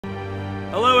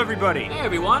Hello, everybody. Hey,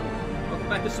 everyone. Welcome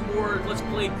back to some more Let's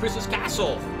Play Kris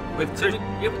Kastle with Tim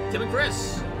and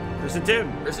Kris. Kris and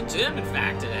Tim. Kris and Tim, in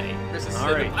fact, today. Kris is in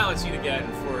right. the pilot seat again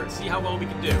for see how well we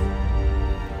can do.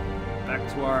 Back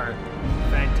to our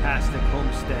fantastic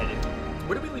homestead.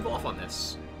 Where did we leave off on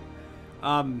this?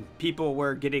 People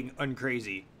were getting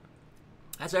uncrazy.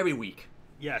 That's every week.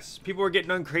 Yes, people were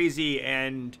getting uncrazy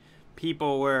and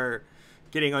people were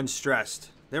getting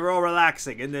unstressed. They were all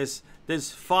relaxing in this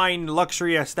fine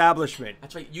luxury establishment.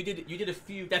 That's right. You did a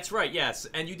few. That's right. Yes,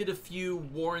 and you did a few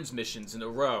Warren's missions in a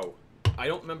row. I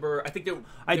don't remember. I think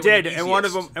I did, and one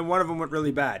of them went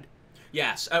really bad.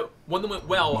 Yes, one of them went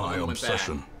well. My one went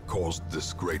obsession bad. caused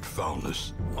this great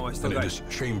foulness. Oh, I still and got it is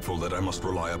shameful that I must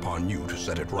rely upon you to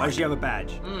set it Why right. does she have a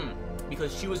badge?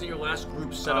 Because she was in your last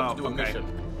group set up to do a mission.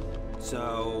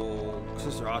 So,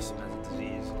 Sister Awesome has a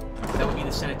disease. That would be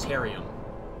the sanitarium.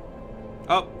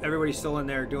 Oh, everybody's still in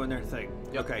there doing their thing.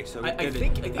 Yep. Okay, so I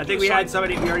think we had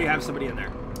somebody. We already have somebody in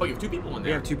there. Oh, you have two people in there.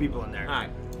 We have two people in there. All right.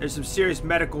 There's some serious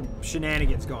medical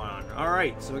shenanigans going on. All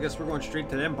right, so I guess we're going straight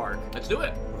to the embark. Let's do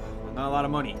it. Not a lot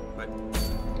of money, but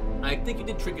I think you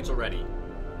did trinkets already.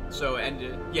 So,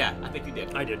 yeah, I think you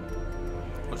did. I did.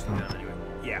 Let's do that anyway.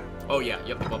 Yeah. Oh, yeah,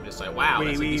 you have to go up this side. Wow.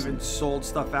 We even sold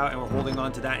stuff out, and we're holding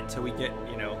on to that until we get,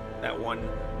 that one.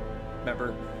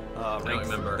 Remember? Rank,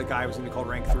 remember. The guy was going to be called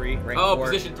rank 3. Rank 4.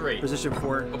 Position 3. Position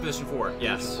 4. Oh, position 4.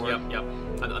 Yes. Position 4.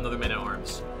 Yep. Another man at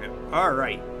arms. All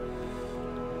right.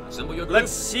 Assemble your group.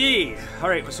 Let's see. All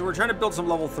right, so we're trying to build some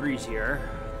level 3s here.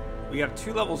 We have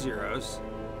 2 level 0s.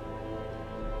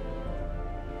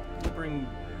 Bring.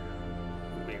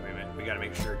 Wait a minute. We got to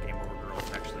make sure Game Over Girl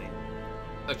is actually.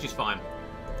 Oh, she's fine.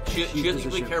 She doesn't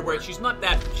really care where. She's not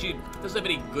that. She doesn't have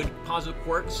any good positive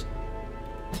quirks.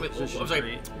 I'm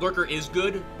sorry, Lurker is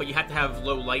good, but you have to have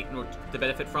low light in order to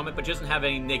benefit from it, but she doesn't have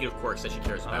any negative quirks that she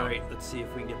cares about. Alright, let's see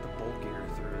if we can get the bulkier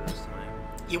through this time.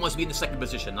 He wants to be in the second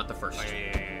position, not the first. Oh,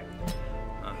 yeah.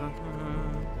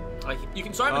 You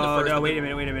can start in the first. Oh, no, wait a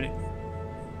minute.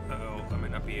 Uh-oh, I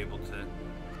might not be able to.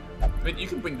 But you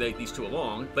can bring these two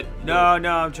along, but... No,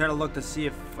 I'm trying to look to see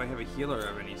if I have a healer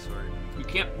of any sort. You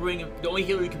can't bring... The only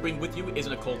healer you can bring with you is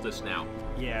an occultist now.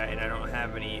 Yeah, and I don't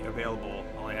have any available.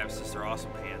 All I have is Sister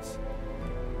Awesome Pants.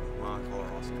 Well, I'll call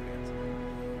her Awesome Pants.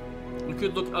 You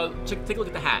could look... take a look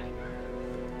at the hat.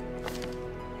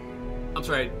 I'm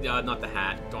sorry, not the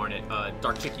hat. Darn it.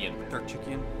 Dark Chickian. Dark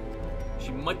Chickian?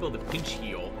 She might be able to pinch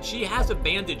heal. She has a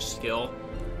bandage skill.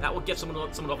 That will get someone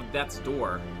off of death's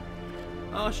door.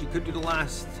 Oh, she could do the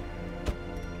last.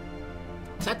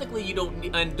 Technically, you don't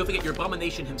need, and don't forget, your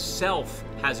Abomination himself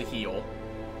has a heal.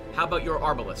 How about your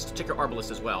Arbalist? Check your Arbalist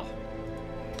as well.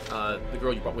 The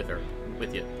girl you brought with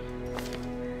you.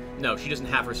 No, she doesn't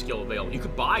have her skill available. You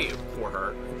could buy it for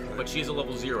her, but she's a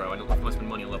level 0. I don't know if you want to spend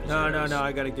money on level 0. No,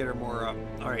 I gotta get her more up.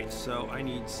 Alright, so I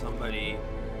need somebody...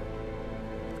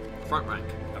 Front rank.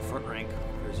 A front rank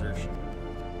reserve.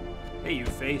 Hey, you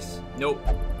face. Nope.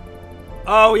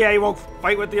 Oh, yeah, he won't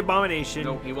fight with the Abomination.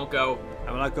 Nope, he won't go.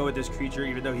 I will not go with this creature,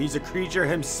 even though he's a creature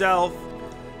himself.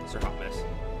 It's a hot mess.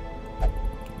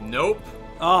 Nope.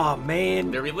 Oh,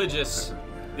 man. They're religious.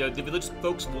 The religious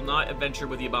folks will not adventure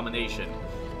with the Abomination.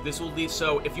 This will lead...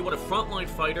 So, if you want a frontline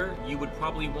fighter, you would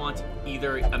probably want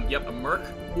either, a merc,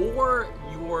 or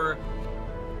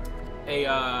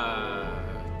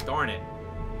darn it.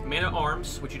 Man at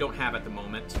Arms, which you don't have at the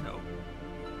moment. No.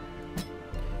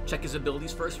 Check his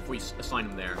abilities first before you assign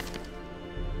him there.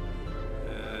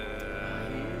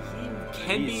 He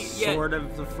can be sort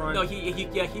of the front. No,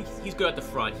 he's good at the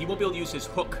front. He won't be able to use his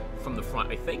hook from the front.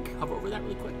 I think. Hover over that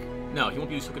really quick. No, he won't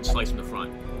be able to use hook and slice from the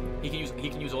front. He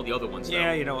can use all the other ones. Though.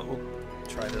 Yeah, you know what? We'll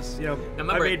try this.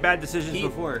 Remember, I made bad decisions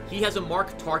before. He has a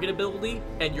mark target ability,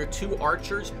 and your 2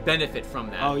 archers benefit from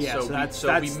that. Oh yeah, that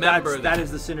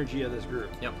is the synergy of this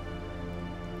group. Yep.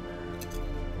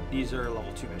 These are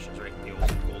level 2 missions, right? The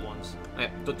old gold ones.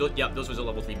 Yeah, those were the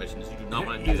level 3 missions. You do not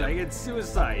want to do that. I get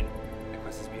suicide. The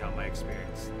quest is beyond my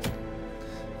experience.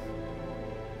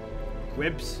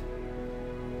 Whips.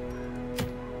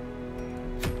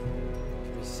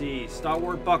 Let me see.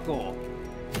 Stalwart buckle.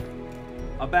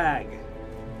 A bag.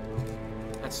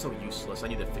 That's so useless. I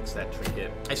need to fix that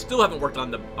trinket. I still haven't worked on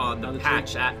the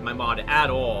patch at my mod at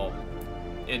all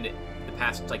in the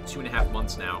past like 2.5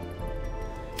 months now.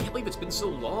 I can't believe it's been so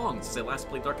long since I last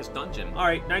played Darkest Dungeon.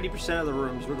 Alright, 90% of the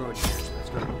rooms. We're going here. Let's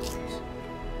go to the ruins.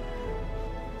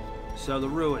 So the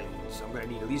ruins. I'm going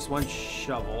to need at least 1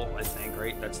 shovel, I think,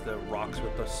 right? That's the rocks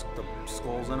with the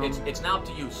skulls on them. It's now up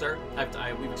to you, sir. But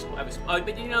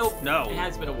no. It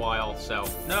has been a while, so.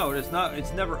 No, it's not.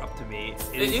 It's never up to me.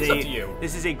 It is up to you.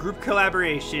 This is a group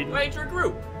collaboration. Right, it's your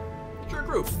group. It's your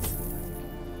group.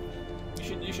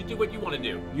 You should do what you want to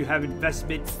do. You have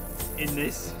investment in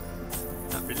this.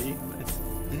 Not really.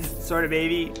 Sort of,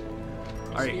 maybe.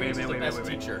 All right, wait.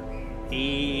 Teacher.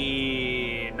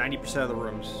 90% of the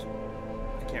rooms.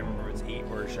 I can't remember if it's 8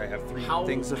 or should I have 3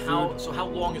 things of food? So how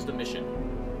long is the mission?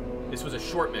 This was a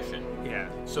short mission. Yeah.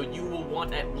 So you will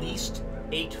want at least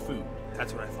 8 food.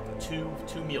 That's what I thought.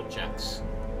 2 meal checks.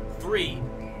 3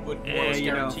 would more or less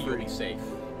guarantee you'll be safe.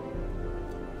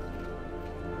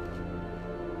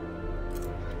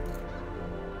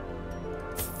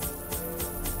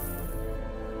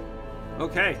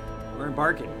 Okay, we're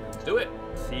embarking. Let's do it.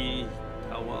 See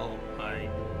how well I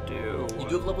do. You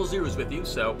do have level 0s with you,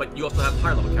 so but you also have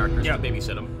higher level characters to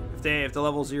babysit them. If the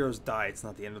level 0s die, it's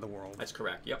not the end of the world. That's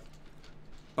correct. Yep.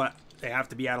 But they have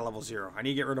to be at a level 0. I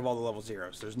need to get rid of all the level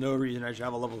 0s. There's no reason I should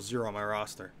have a level 0 on my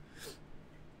roster.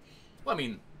 Well, I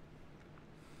mean,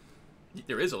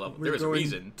 there is a level. There is a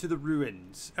reason. To the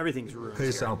ruins. Everything's ruined.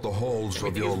 Pace here. out the halls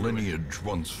of your lineage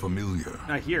once familiar.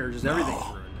 Not here, just everything's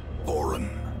ruined. Foreign.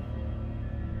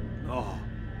 Oh.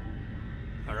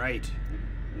 Alright.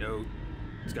 No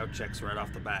scout checks right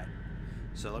off the bat.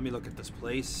 So let me look at this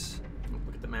place.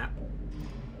 Look at the map.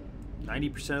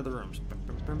 90% of the rooms.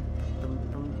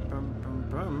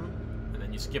 And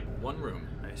then you skip 1 room.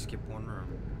 I skip 1 room.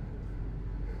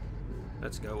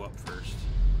 Let's go up first.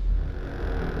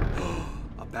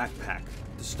 A backpack.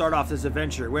 To start off this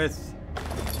adventure with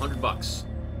 $100.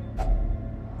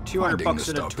 200 bucks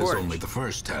and in a is torch. only the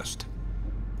first test.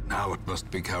 Now it must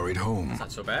be carried home. That's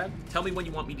not so bad. Tell me when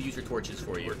you want me to use your torches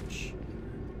for you.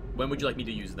 When would you like me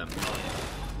to use them?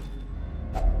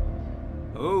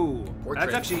 Oh, Portrait.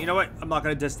 that's actually, you know what? I'm not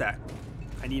going to diss that.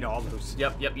 I need all those.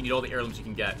 Yep, you need all the heirlooms you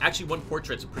can get. Actually, 1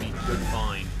 portrait's a pretty good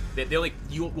find.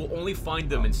 You will only find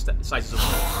them in sizes of,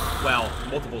 well,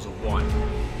 multiples of 1.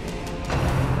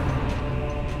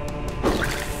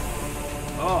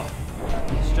 Oh,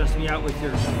 stress me out with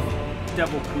your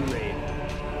devil Kool-Aid.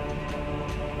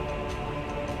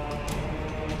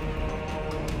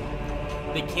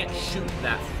 They can't shoot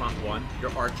that front one.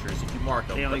 Your archers, if you mark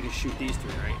them. They only can shoot these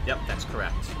 3, right? Yep, that's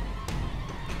correct.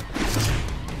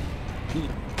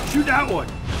 Shoot that one!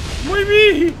 What do you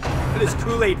mean? With his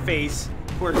Kool-Aid face.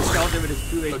 Poor skeleton with his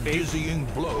Kool-Aid A face. dizzying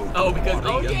blow. Oh, yeah,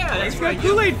 that's He's right. got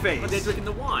Kool-Aid face. But they're drinking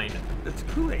the wine. That's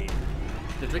Kool-Aid.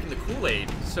 They're drinking the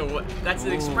Kool-Aid. So that's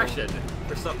an expression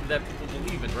for something that people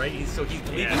believe in, right? He's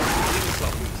believing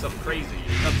something crazy.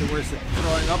 Nothing worse than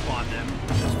throwing up on them.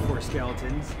 Those poor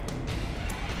skeletons.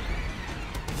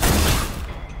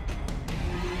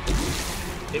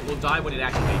 It will die when it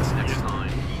activates next time.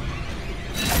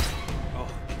 Oh.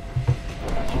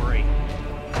 Alright.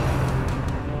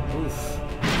 Oof.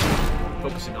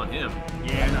 Focusing on him.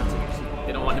 Yeah, not too much.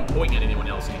 They don't want him pointing at anyone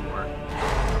else anymore.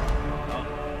 Oh,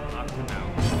 knocked him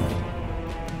out.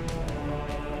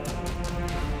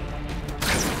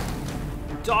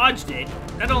 Dodged it?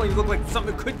 That don't even look like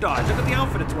something that could dodge. Look at the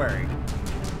outfit it's wearing.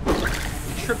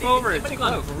 Trip over it. It's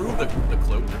gone through the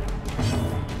cloak.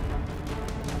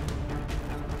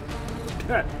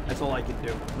 That's all I can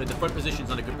do. But the front position's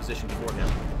not a good position for him.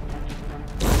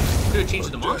 Could have changed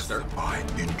the monster. By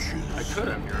inches. I could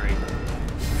have, you're right.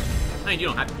 I mean, you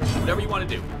don't have to. Whatever you want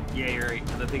to do. Yeah, you're right.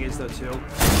 And the thing is, though, too,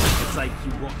 it's like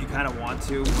you kind of want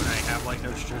to when I have like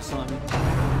no stress on me.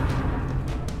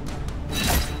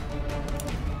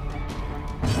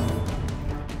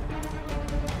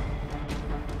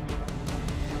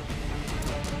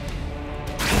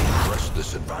 Press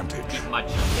this advantage. Much.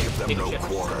 Give them no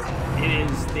quarter. It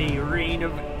is the reign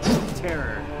of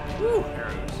terror. Woo!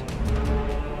 Arrows.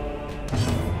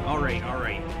 All right, all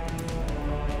right.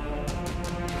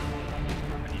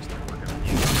 I need to start working on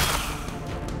you.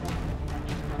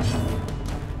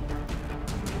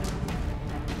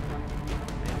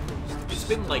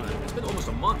 It's been almost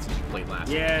a month since you played last.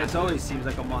 Yeah, it always seems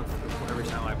like a month every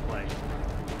time I play.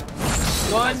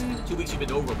 The last 2 weeks you've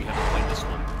been over, we haven't played this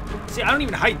one. See, I don't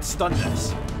even hide stun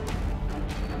this.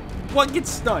 What gets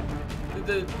stunned?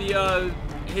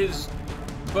 His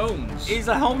bones. Is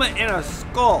a helmet and a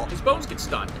skull. His bones get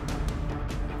stunned.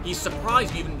 He's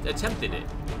surprised you even attempted it.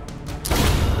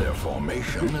 Their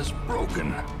formation is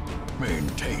broken.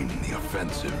 Maintain the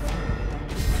offensive.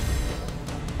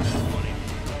 That's funny.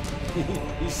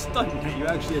 He's stunned that you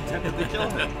actually attempted to kill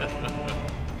him.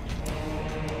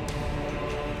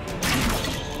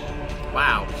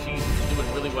 Wow, she's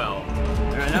doing really well.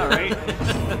 I know, right?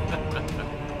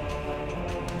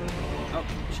 Oh,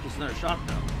 she gets another shot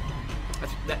though.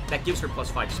 That gives her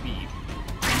 +5 speed.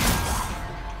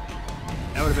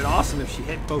 That would have been awesome if she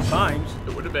hit both times.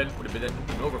 It would have been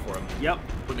over for him. Yep.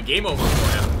 Would have been game over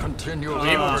for him. Continue.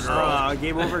 Game over, girl.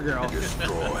 Game over, girl.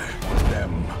 Destroy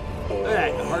them Look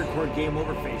at that hardcore game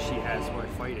over face she has while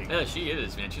fighting. Yeah, she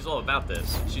is, man. She's all about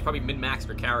this. She's probably min-maxed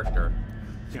her character.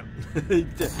 Yeah.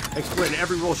 Exploited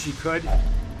every role she could.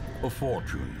 A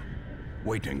fortune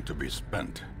waiting to be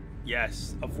spent.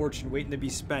 Yes, a fortune waiting to be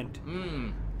spent.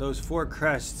 Mmm. Those 4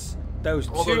 crests, those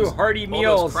All 2 those- hearty all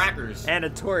meals, those crackers. and a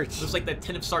torch. Looks like that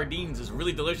tin of sardines is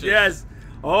really delicious. Yes.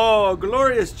 Oh,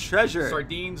 glorious treasure.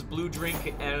 Sardines, blue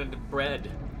drink, and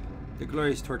bread. The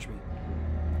glorious torch me.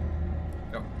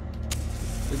 Oh.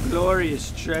 The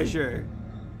glorious treasure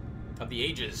Of the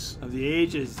ages. of the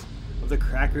ages of the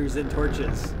crackers and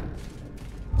torches.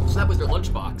 So that was their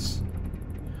lunchbox.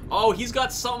 Oh, he's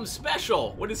got something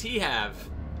special. What does he have?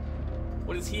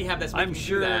 What does he have that's making I'm you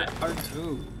sure. do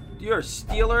that? You're a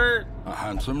stealer. A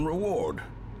handsome reward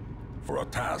for a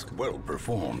task well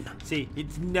performed. See,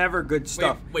 it's never good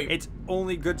stuff. wait. It's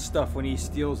only good stuff when he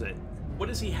steals it. What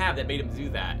does he have that made him do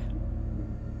that?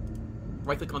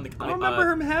 Right click on the. I don't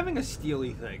remember him having a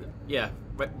steely thing. Yeah,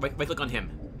 right click on him.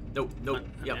 Nope. On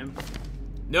Yep. him.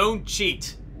 Known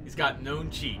cheat. He's got known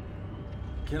cheat.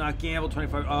 Cannot gamble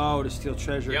 25. Oh, to steal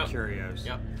treasure. Yep. Curios.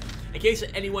 Yep. In case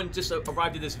anyone just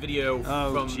arrived at this video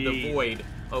from gee. the void,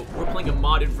 we're playing a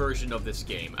modded version of this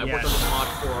game. I worked on this mod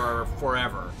for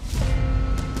forever.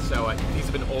 So these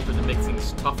have been altered to make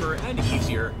things tougher and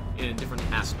easier in different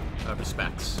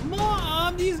respects.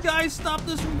 Mom, these guys stopped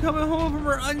us from coming home from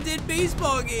our undead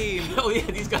baseball game. Oh yeah,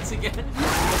 these guys again. The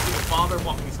father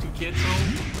walking his 2 kids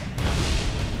home.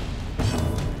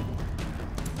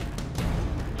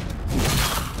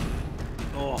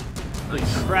 Oh,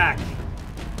 Nice. crack.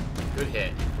 Good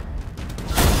hit.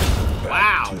 Back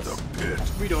Wow. to the pit.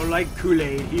 We don't like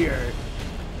Kool-Aid here.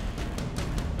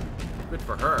 Good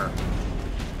for her.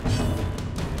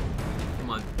 Come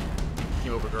on.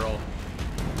 Game over, girl.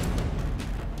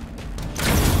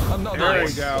 Another There one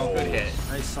we go. Good hit.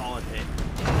 Nice solid hit.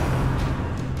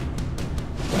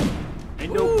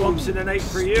 Ain't no bumps in the night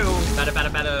for you.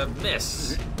 Bada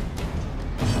miss.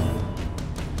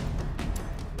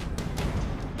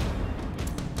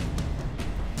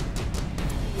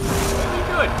 Very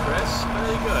good, Chris.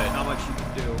 Very good. Not much you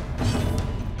can do.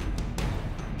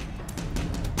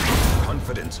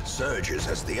 confidence surges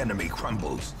as the enemy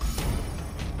crumbles.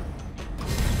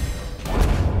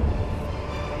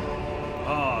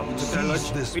 Oh, we took their Seize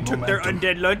lunch. this We took their momentum.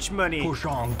 undead lunch money. Push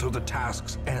on to the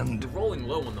task's end. We're rolling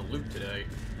low on the loot today.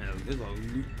 Yeah, this is all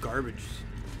loot garbage.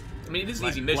 I mean, it is an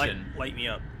easy mission. Light me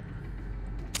up.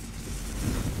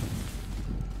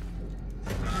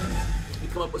 We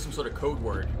come up with some sort of code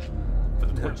word for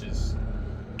the torches.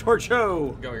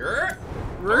 Torcho! Go here.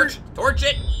 Torch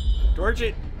it. Torch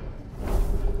it!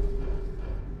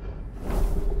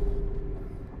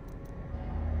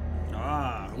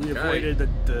 Ah, we Okay. avoided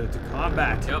the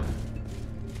combat. Yep.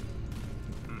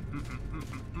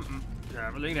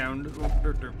 Traveling down.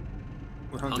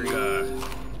 We're hungry. Hunger.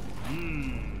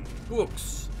 Mm.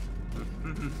 Hooks.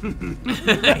 Yep,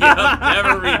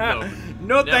 never read them.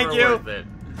 No, Never thank you. Worth it.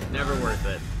 Never worth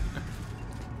it.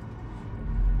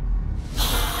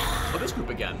 Oh, this group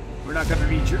again. We're not gonna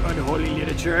read your unholy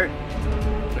literature.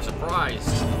 They're surprised.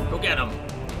 Go get them.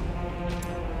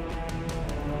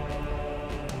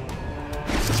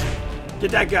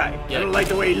 Get that guy. I don't like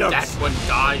the way he looks. That one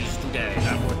dies today.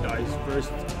 That one dies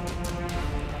first.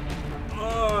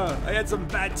 Oh, I had some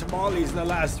bad tamales in the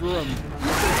last room.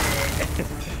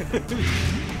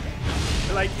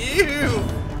 They're like, ew!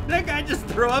 That guy just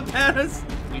threw up at us.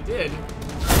 We did.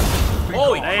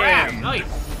 Holy crap! Damn. Nice.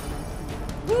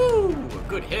 Woo!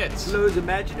 Good hits. Blows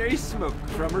imaginary smoke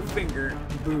from her finger.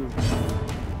 Boom.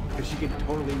 Because she can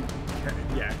totally.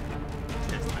 Yeah.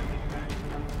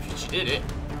 She did it.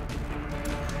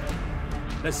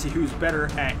 Let's see who's better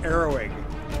at arrowing.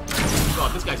 Oh,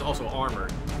 this guy's also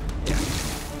armored. Yeah.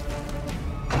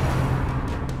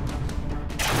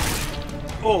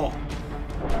 Oh.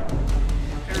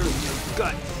 Arrows in the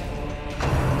guts.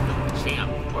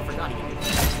 Champ. Oh, I forgot he can get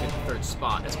the 3rd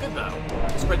spot. That's good though.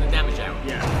 Spread the damage out.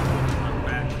 Yeah. Not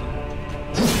bad.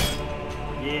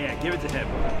 Yeah, give it to him.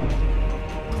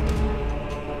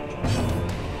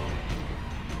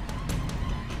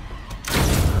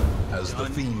 As the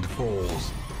fiend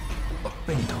falls, a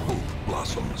faint hope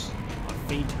blossoms. A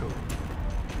faint hope.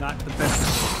 Not the best of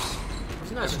hopes.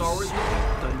 Isn't that a Star Wars movie?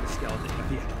 Done the skeleton.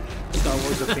 Yeah. Star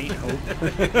Wars: A Faint Hope.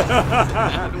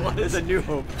 What? It's A New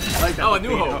Hope. I like that. Oh, A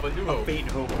New Hope, A New Hope. A Faint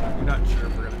Hope. We're not sure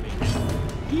if we're gonna make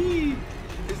it.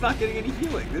 It's not getting any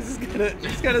healing. This is gonna.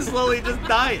 It's gonna slowly just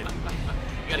dying. You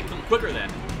gotta kill him quicker then.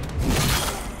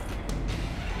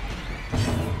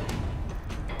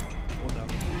 Hold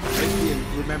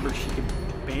on. Remember, she can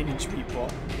bandage people.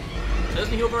 It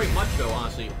doesn't heal very much, though,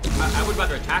 honestly. I would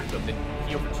rather attack them than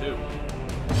heal for 2.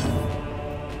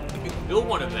 If you kill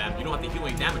one of them, you don't have to heal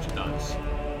any damage it does.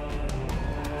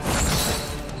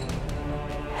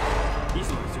 He's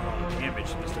the one who's doing all the damage,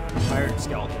 Mr. Pirate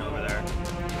Skeleton over there.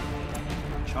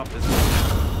 Chop this.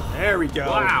 There we go.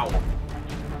 Wow.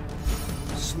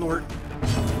 Snort.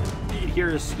 You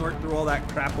hear his snort through all that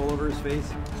crap all over his face.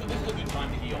 So this is a good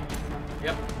time to heal.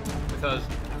 Yep. Because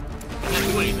it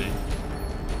can't do anything.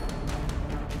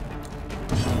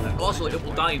 Also, it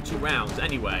will die in 2 rounds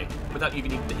anyway, without even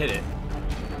needing to hit it.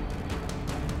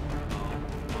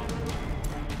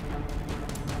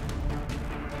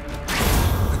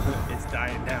 It's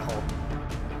dying now.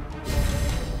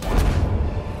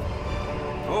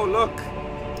 Oh, look!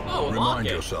 Oh, Remind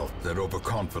yourself that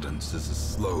overconfidence is a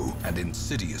slow and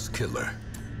insidious killer.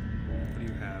 What do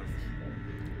you have?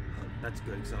 That's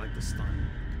good, because I like the stun.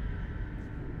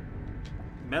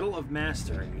 Medal of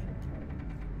Mastery.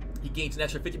 He gains an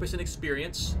extra 50%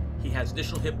 experience, he has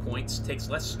additional hit points,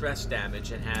 takes less stress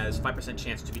damage, and has 5%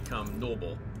 chance to become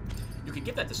noble. You could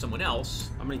give that to someone else.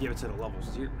 I'm going to give it to the level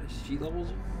 0. Is she level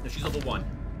 0? No, she's level 1.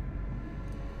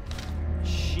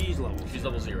 She's level 0. She's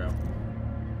level 0.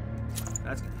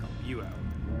 That's going to help you out.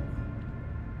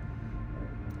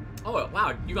 Oh,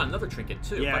 wow, you got another trinket,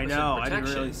 too. Yeah, I know. Protection. I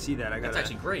didn't really see that. That's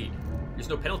actually great. There's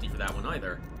no penalty for that one,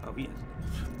 either. Oh, he is.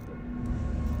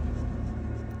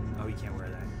 Oh, he can't wear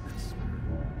that.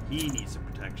 He needs some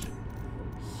protection.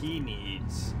 He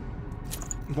needs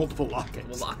multiple lockets.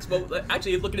 Well, locks. Well,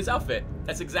 actually, look at his outfit.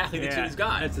 That's exactly the 2 he's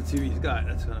got. That's the 2 he's got.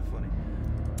 That's kind of funny.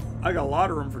 I got a lot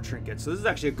of room for trinkets, so this is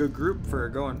actually a good group for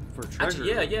going for treasure.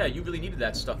 Actually, yeah, you really needed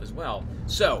that stuff as well.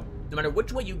 So, no matter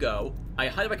which way you go, I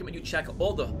highly recommend you check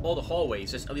all the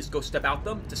hallways. Just at least go step out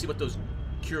them to see what those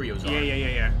curios are.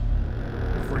 Yeah.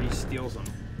 Before he steals them.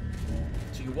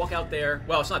 So you walk out there.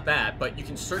 Well, it's not bad, but you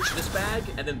can search this bag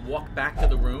and then walk back to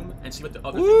the room and see what the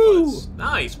other thing was.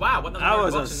 Nice. Wow. What the that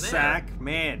was a in there? sack,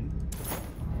 man.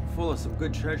 Full of some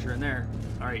good treasure in there.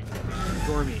 All right,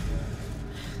 ignore me.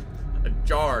 A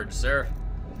charge, sir.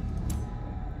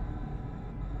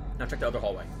 Now check the other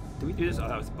hallway. Did we do this? Oh,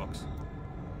 that was the books.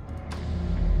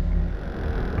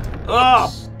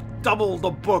 Oh, double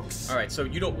the books. All right, so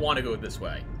you don't want to go this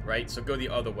way, right? So go the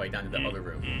other way down to the other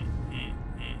room.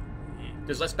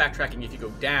 There's less backtracking if you go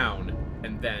down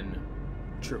and then...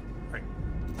 True. Right.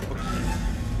 Okay.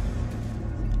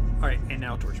 All right, and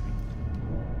now torch me.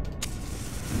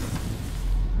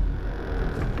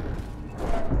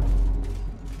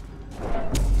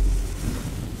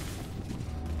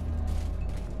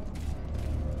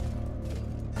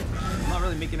 I'm not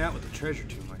really making out with the treasure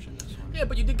too much in this one. Yeah,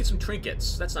 but you did get some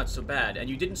trinkets. That's not so bad. And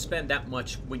you didn't spend that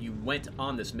much when you went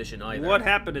on this mission either. What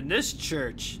happened in this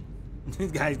church?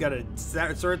 This guy's got a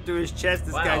sword through his chest.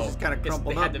 This guy's just kind of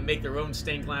crumpled they up. had to make their own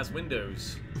stained glass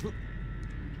windows.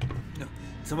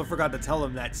 Someone forgot to tell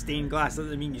him that stained glass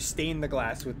doesn't mean you stain the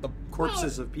glass with the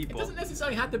corpses of people. It doesn't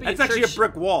necessarily have to be. That's actually a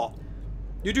brick wall.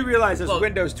 You do realize there's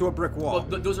windows to a brick wall.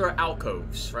 Well, those are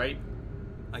alcoves, right?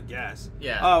 I guess.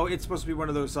 Yeah. Oh, it's supposed to be one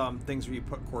of those things where you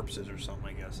put corpses or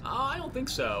something, I guess. I don't think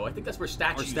so. I think that's where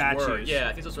statues were. statues. Yeah,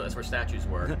 I think that's where statues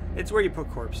were. It's where you put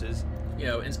corpses. You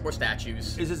know, or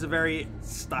statues. This is a very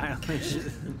stylish...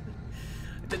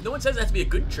 No one says it has to be a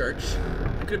good church.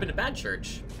 It could have been a bad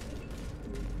church.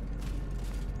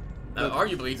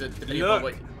 Arguably, depending on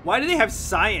what... Why do they have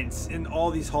science in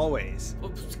all these hallways?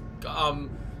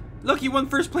 Look, he won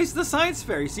first place at the science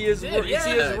fair. You see his,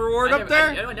 reward up there?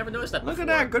 I never noticed that before. Look at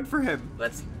that. Good for him.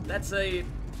 That's a...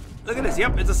 Look at this.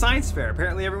 Yep, it's a science fair.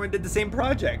 Apparently, everyone did the same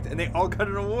project, and they all got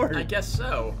an award. I guess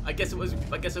so. I guess it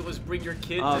was bring your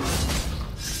kid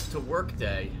to work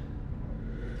day.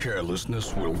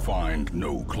 Carelessness will find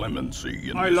no clemency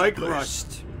in I this like place.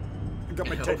 rust. I got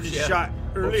my Hope tetanus she- shot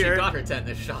Hope earlier. she got her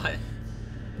tetanus shot.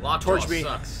 Lockjaw Torch me.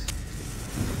 sucks.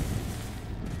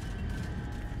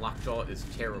 Lockjaw is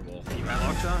terrible. Eat my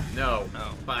lockjaw? No.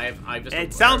 No. But I've just...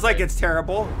 It sounds like it's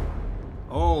terrible.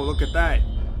 Oh, look at that.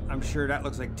 I'm sure that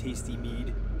looks like tasty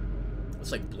mead.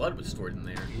 Looks like blood was stored in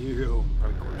there. Ew.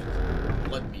 Probably corpses.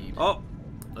 Blood mead. Oh.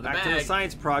 Another Back bag. to the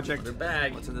science project. Another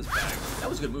bag. What's in this bag? That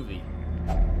was a good movie.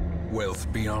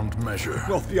 Wealth beyond measure.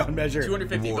 Wealth beyond measure.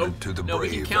 250. Awarded Oh, to the no, we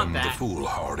can brave count and that. the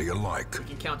foolhardy alike. We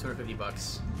can count 250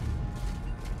 bucks.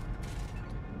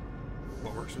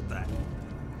 What works with that?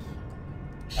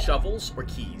 Shovels or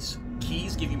keys?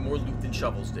 Keys give you more loot than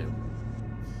shovels do.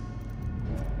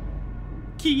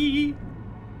 Key.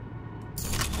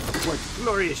 What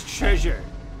glorious treasure.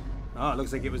 Oh, it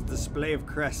looks like it was a display of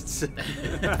crests.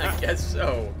 I guess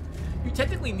so. You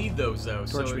technically need those though,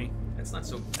 Torch so me. That's not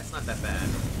that bad.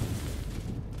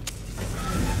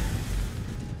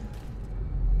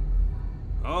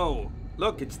 Oh,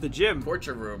 look, it's the gym.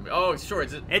 Torture room. Oh, sure.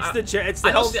 It's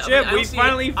the Hell's Gym. We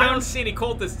finally found. I don't see any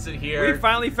cultists in here. We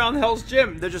finally found Hell's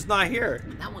Gym. They're just not here.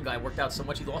 That one guy worked out so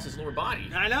much he lost his lower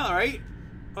body. I know, right?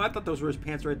 Oh, I thought those were his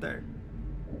pants right there.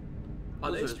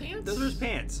 Are those his pants? Those are his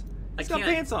pants. He's got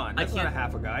pants on. That's not a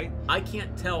half a guy. I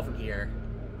can't tell from here.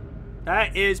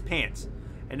 That is pants.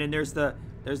 And then there's the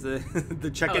the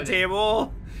check-in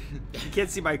table. You can't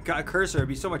see my cursor. It'd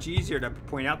be so much easier to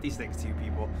point out these things to you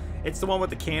people. It's the one with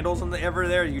the candles on the ever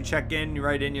there. You check in, you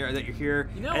write in that you're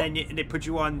here, and they put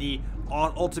you on the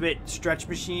ultimate stretch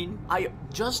machine. I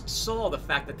just saw the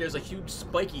fact that there's a huge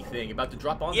spiky thing about to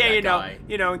drop on that guy.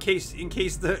 You know, in case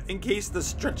the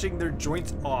stretching their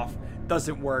joints off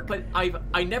doesn't work. But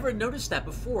I never noticed that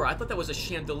before. I thought that was a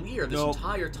chandelier this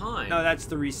entire time. No, that's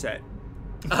the reset.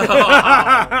 Oh,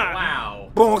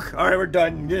 wow. Bonk. All right, we're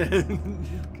done.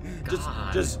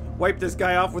 just wipe this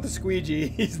guy off with a squeegee.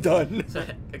 He's done. So,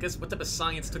 I guess what type of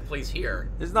science took place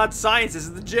here? It's not science. This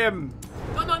is the gym.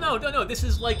 No. This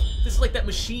is like that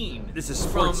machine. This is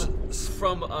sports.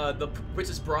 From the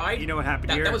Princess Bride. You know what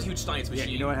happened here? That was a huge science machine.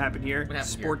 Yeah, you know what happened here? What happened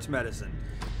sports medicine.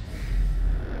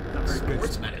 Not very good.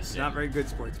 Sports medicine. Not very good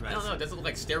sports medicine. No, it doesn't look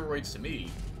like steroids to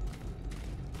me.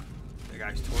 The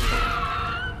guy's torn.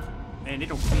 And they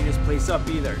don't clean this place up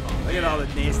either. Look at all the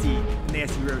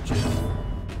nasty roaches.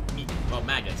 Well,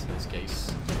 maggots in this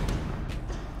case.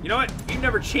 You know what? You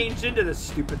never changed into this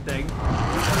stupid thing.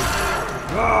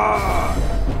 Ah!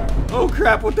 Oh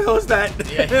crap! What the hell is that?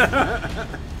 Yeah.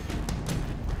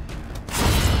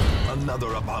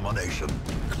 Another abomination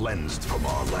cleansed from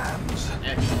our lands.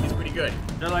 Yeah, he's pretty good.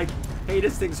 They're like, hey,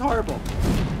 this thing's horrible.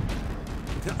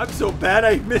 I'm so bad.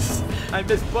 I miss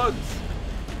bugs.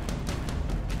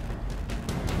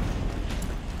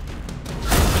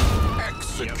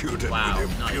 Executed wow, with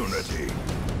impunity.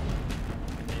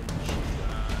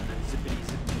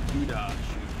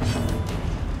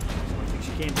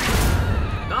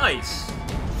 Nice. Nice.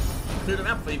 Cleared him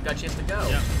out before you got a chance to go.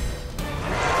 Yep.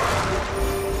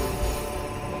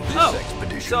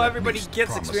 So everybody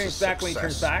gets experience back when he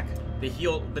turns back. They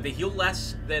heal, but they heal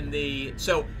less than the.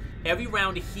 So every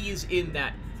round he's in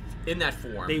that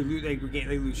form, they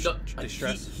lose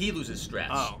stress. He loses stress.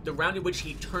 Oh. The round in which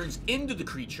he turns into the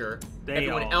creature,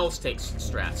 everyone else takes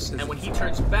stress, and when he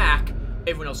turns back,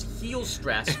 everyone else heals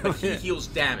stress, but he heals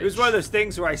damage. It was one of those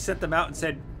things where I sent them out and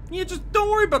said, "Yeah, just don't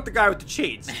worry about the guy with the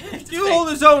chains. He'll hold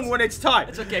his own when it's time."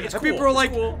 It's okay. It's and cool.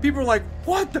 People are like,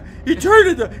 "What? He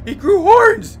he grew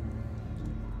horns."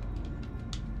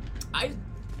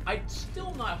 I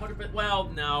still not 100%. Well,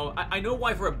 no, I know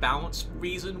why, for a balance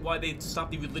reason, why they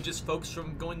stopped the religious folks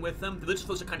from going with them. The religious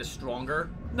folks are kind of stronger.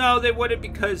 No, they wouldn't,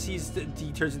 because he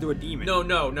turns into a demon.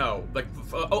 No. Like,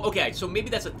 okay, so maybe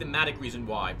that's a thematic reason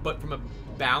why. But from a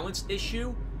balance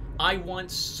issue, I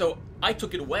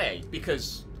took it away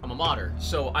because I'm a modder.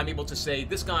 So I'm able to say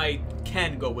this guy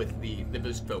can go with the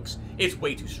religious folks. It's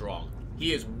way too strong.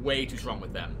 He is way too strong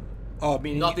with them. Oh,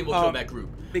 meaning nothing will kill that group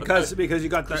because you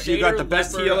got the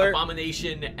best leper, healer,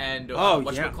 abomination, and you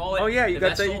call it? Oh yeah, you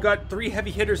got 3 heavy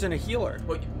hitters and a healer.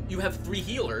 Well, you have 3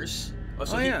 healers.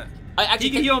 So he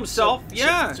can heal himself.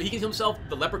 So he can heal himself.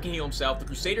 The leper can heal himself. The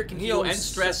crusader can heal and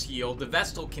stress heal. The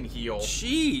vestal can heal.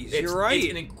 Jeez, you're right.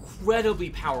 It's an incredibly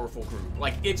powerful group.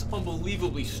 Like, it's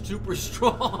unbelievably super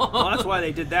strong. Well, that's why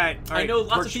they did that. I know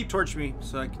lots of people torch me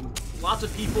so I can. Lots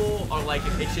of people are like,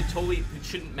 it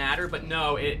shouldn't matter, but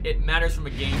no, it matters from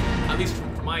a game. At least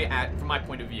from my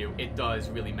point of view, it does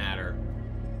really matter.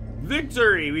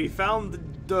 Victory! We found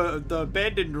the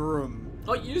abandoned room.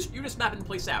 Oh, you're just mapping the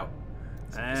place out.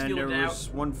 And there was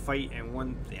one fight and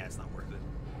one. Yeah, it's not worth it.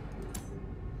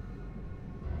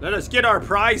 Let us get our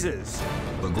prizes.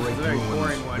 The great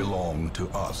ruins belong to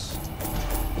us,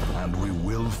 and we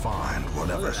will find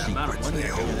whatever secrets they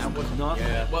hold. That was not.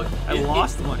 Yeah. Well, I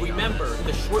lost money. Remember,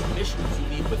 the short missions you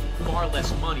leave with far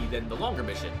less money than the longer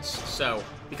missions. So,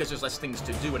 because there's less things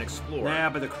to do and explore. Yeah,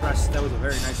 but the crest, that was a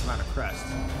very nice amount of crest.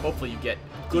 Hopefully you get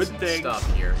good things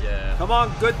stuff here. Yeah. Come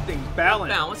on, good things.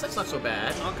 Balance. Balance. That's not so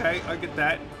bad. Okay, I get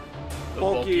that.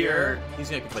 Bulkier. He's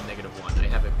gonna be put -1. I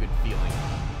have a good feeling.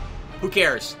 Who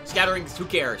cares? Scatterings, who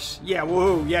cares? Yeah,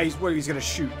 woohoo. Yeah, he's gonna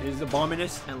shoot. Is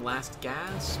Abominus? And last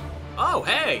gas. Oh,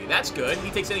 hey, that's good. He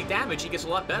takes any damage, he gets a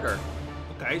lot better.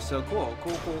 Okay, so cool.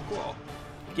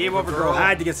 Game Over Girl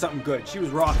had to get something good. She was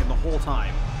rocking the whole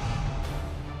time.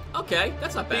 Okay,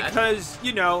 that's not bad. Because,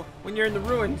 you know, when you're in the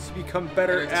ruins, you become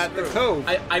better at the cove.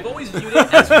 I've always viewed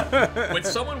it as when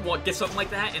someone gets something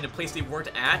like that in a place they weren't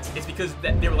at, it's because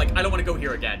they were like, I don't want to go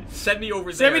here again. Send me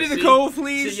over there. Send me to the cove,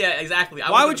 please. Yeah, exactly.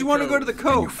 Why would you want to go to the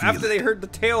cove after they heard the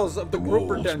tales of the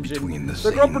Groper dungeon?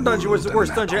 The Groper dungeon was the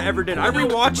worst dungeon I ever did. I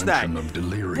rewatched that.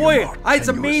 Boy, it's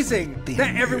amazing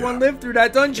that everyone lived through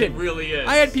that dungeon. It really is.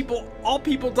 I had all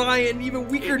people die in even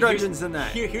weaker dungeons than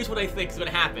that. Here's what I think is going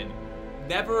to happen.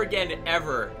 Never again,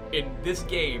 ever in this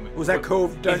game. Was that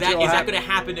cove dungeon? Is that going to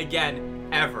happen again,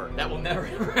 ever? That will never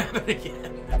ever happen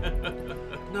again.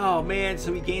 No, man.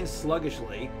 So he gains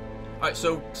sluggishly. All right.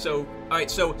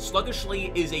 So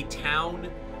sluggishly is a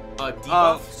town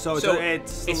debuff. So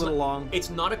it's a little long. It's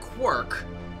not a quirk.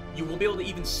 You won't be able to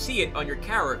even see it on your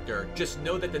character. Just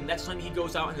know that the next time he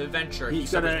goes out on an adventure,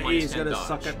 he's gonna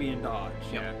suck at being dodge.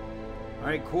 Yeah. All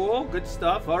right. Cool. Good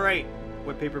stuff. All right.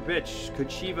 Wet paper bitch could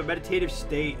achieve a meditative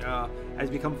state,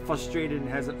 has become frustrated and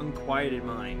has an unquieted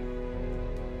mind.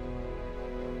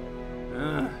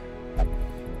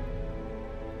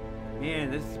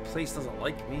 Man, this place doesn't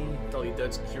like me. All he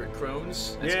does cured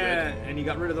Crohn's. That's yeah, good. And he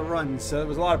got rid of the runs, so there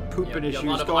was a lot of pooping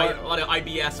issues going. A lot of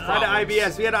IBS problems. A lot of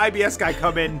IBS. We had an IBS guy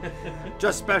come in,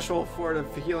 just special for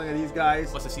the healing of these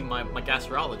guys. Must have seen my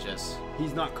gastrologist.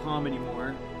 He's not calm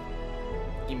anymore.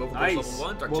 Game Over Girl's level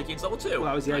 1, Dark Chicken's level 2. Well,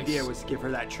 that was the idea, was to give her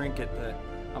that trinket.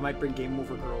 I might bring Game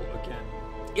Over Girl again.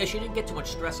 Yeah, she didn't get too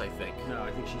much stress, I think. No,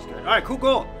 I think she's good. All right, cool.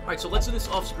 All right, so let's do this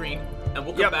off screen, and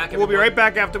we'll come back. We'll be right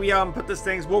back after we put this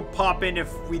things. We'll pop in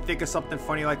if we think of something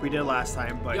funny like we did last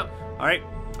time. But all right.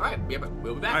 All right,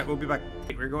 we'll be back. All right, we'll be back.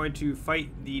 We're going to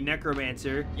fight the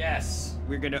Necromancer. Yes.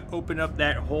 We're going to open up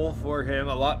that hole for him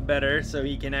a lot better so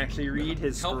he can actually read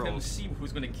his scrolls. Help him see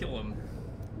who's going to kill him.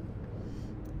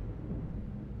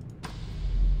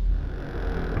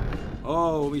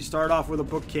 Oh, we start off with a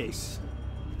bookcase.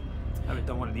 I haven't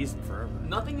done one of these in forever.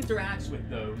 Nothing interacts with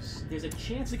those. There's a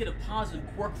chance to get a positive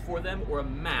quirk for them or a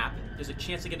map. There's a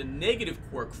chance to get a negative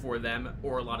quirk for them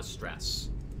or a lot of stress.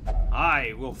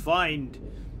 I will find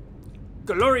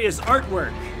glorious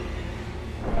artwork.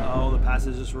 Oh, the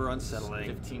passages were unsettling.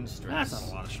 15 stress. That's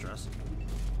not a lot of stress.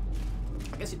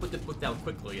 I guess he put the book down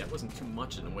quickly. That wasn't too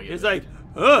much in a way. It's like,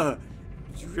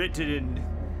 it's written in...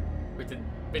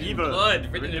 Evil.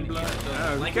 Written in blood.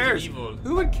 Who cares?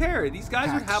 Who would care? These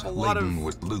guys would have a lot of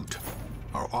with loot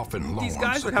are often low. These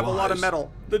guys would have a lot of metal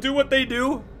to do what they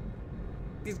do.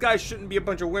 These guys shouldn't be a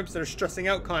bunch of wimps that are stressing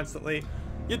out constantly.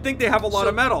 You'd think they have a lot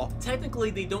of metal. Technically,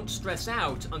 they don't stress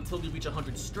out until they reach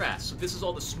 100 stress. So this is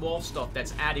all the small stuff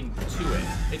that's adding to it.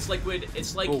 It's like when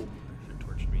it's like. Oh, should have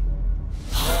torched me.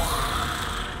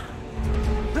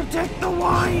 Protect the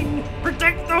wine!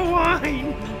 Protect the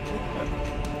wine!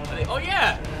 Oh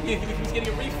yeah, he's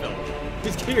getting a refill.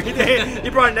 He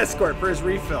brought an escort for his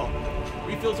refill.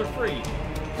 Refills are free.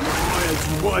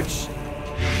 Too much.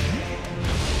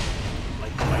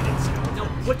 Now,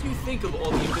 what do you think of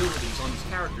all the abilities on these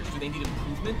characters? Do they need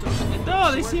improvement or something?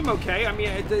 No, they seem okay. I mean,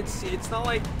 it's not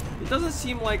like it doesn't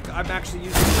seem like I'm actually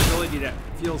using an ability that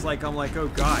feels like I'm like, oh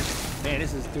god, man,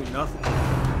 this is doing nothing.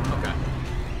 Okay.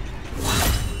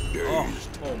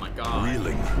 Dazed, oh my god.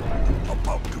 Reeling,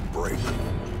 about to break.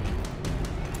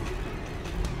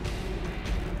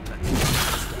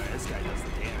 This guy does the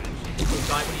damage. He'll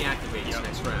die when he activates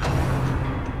next round.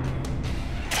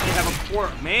 They have a poor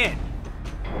man.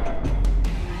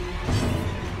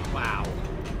 Wow.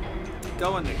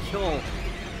 Going to kill.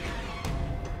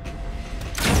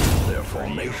 Their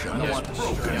formation is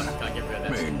broken.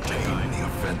 Maintain the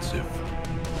offensive.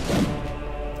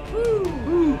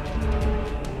 Woo!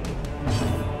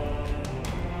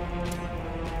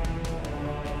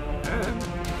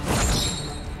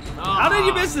 How did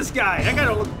you miss this guy? That guy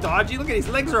don't look dodgy. Look at his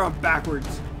legs are on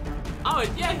backwards. Oh,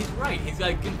 yeah, he's right. He's got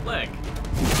a good leg.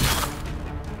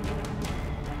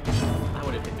 I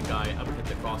would have hit the guy. I would have hit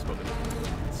the crossbow with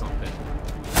something.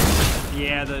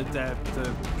 Yeah, the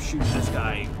shooting this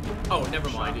guy. Oh, never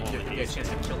mind. You get a chance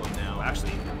to kill him now. Well,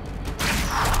 actually.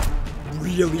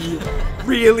 Really?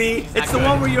 Really? It's the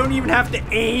one where you don't even have to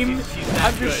aim.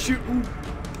 I'm just shooting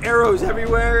arrows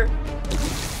everywhere.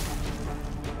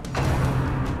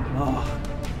 Oh.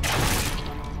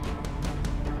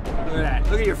 Look at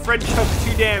that. Look at your friend took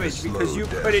 2 damage because you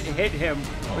couldn't hit him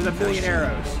with a million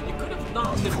arrows. You could have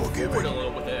knocked him forward a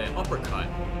little with an uppercut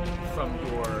from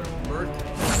your Merc.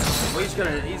 Well,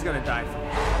 he's gonna die from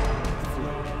the flu.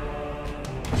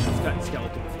 He's got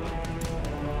skeleton flu.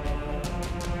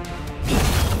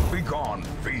 Be gone,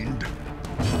 fiend.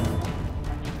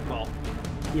 Well,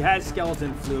 he has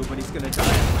skeleton flu, but he's gonna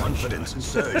die. Confidence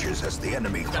surges as the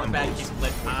enemy crumbles.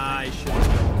 I should have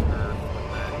killed her.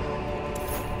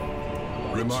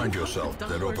 Remind yourself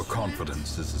that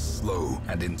overconfidence is a slow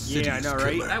and insidious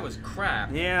killer. That was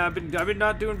crap. Yeah, I've been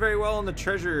not doing very well on the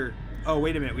treasure. Oh,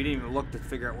 wait a minute. We didn't even look to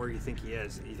figure out where you think he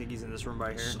is. You think he's in this room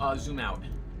right here? Zoom out.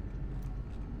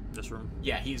 This room?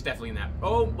 Yeah, he's definitely in that.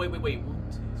 Oh, wait. 1, 2, 3, 4,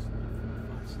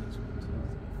 5, 6, 1, 2, 3, 4.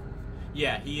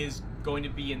 Yeah, he is going to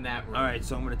be in that room. All right,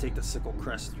 so I'm going to take the Sickle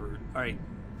Crest route. All right.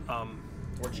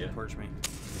 Torch me.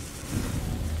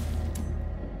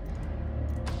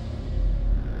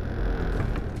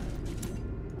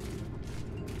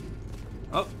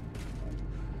 Oh.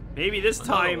 Maybe this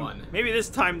time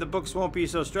the books won't be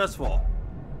so stressful.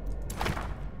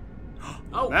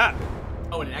 Oh. That.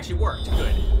 Oh, and it actually worked.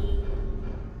 Good.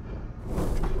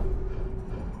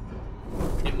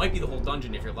 It might be the whole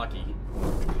dungeon if you're lucky.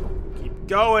 Keep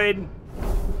going.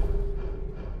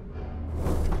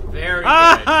 Very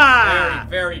good.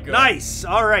 Very good. Nice.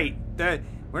 All right.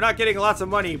 We're not getting lots of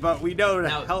money, but we know the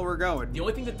hell we're going. The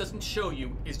only thing that doesn't show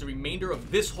you is the remainder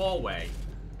of this hallway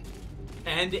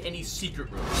and any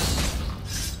secret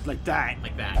rooms. Like that.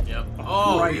 Like that, yep.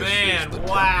 Oh, man.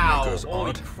 Wow.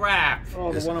 Holy crap.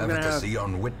 Oh, the one I'm going to have.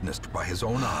 Unwitnessed by his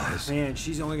own eyes. Man,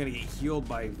 she's only going to get healed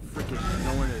by freaking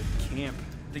nowhere to camp.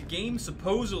 The game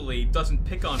supposedly doesn't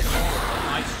pick on people, but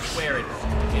I swear it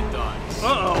does.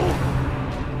 Uh-oh.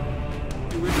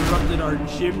 You interrupted our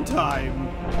gym time.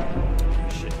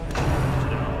 Shit.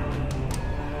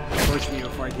 Torch me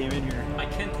before I came in here. I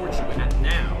can torch you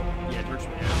now. Yeah, torch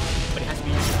me now. But it has to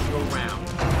be you go around.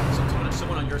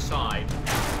 Someone on your side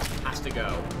has to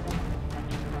go.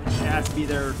 It has to be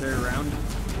their round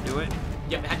to do it?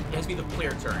 Yeah, it has to be the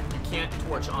player turn. You can't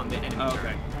torch on the enemy turn.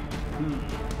 Okay.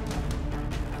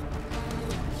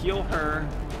 Heal her.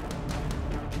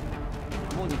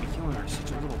 I'm only going to be healing her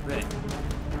such a little bit.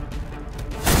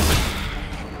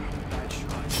 Bad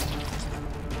shot.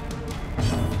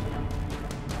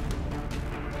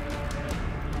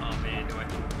 Oh man, do I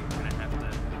think we're going to have to...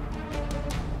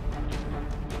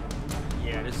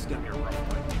 Yeah, this is going to be a rough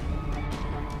one.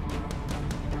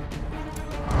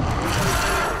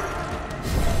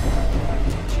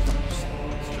 She's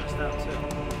stressed out too.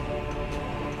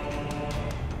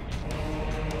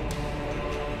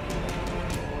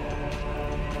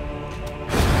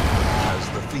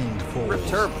 Ripped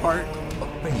her apart.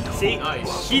 See,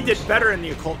 nice. He did better in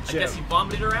the occult gym. I guess he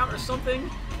vomited her out or something?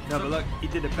 No, but look, he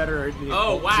did it better in the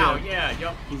occult wow, gym. yeah,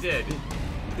 yep, he did.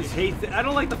 His face, I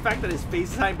don't like the fact that his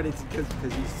face is high, but it's because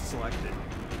he's selected.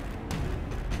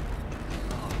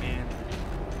 Oh, man.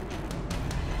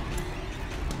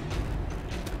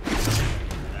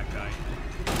 That guy.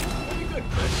 Pretty good,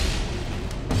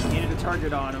 Chris. Needed a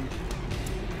target on him.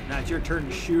 Now it's your turn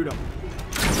to shoot him.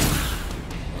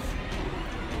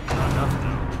 Not enough,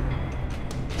 though.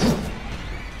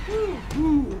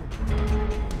 Woo.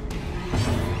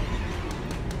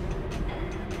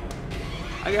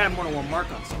 I gotta have more than one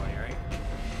mark on somebody, right?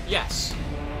 Yes.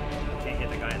 Can't hit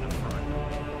the guy in the front.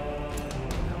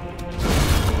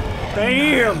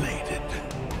 Bam!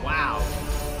 Wow.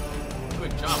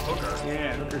 Good job, Hooker.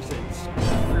 Yeah, Hooker said,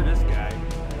 screw this guy.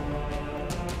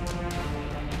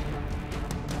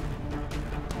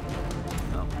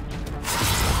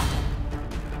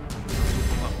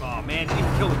 Oh man, did he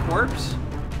kill the corpse?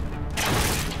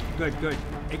 Good.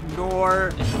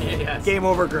 Ignore. Yes. Game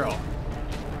over, girl.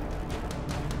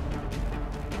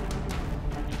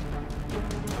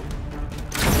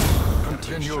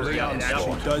 Continually It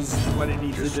actually does what it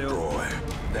needs to do. Destroy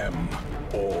them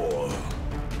all.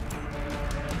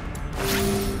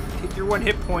 Take your 1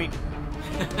 hit point.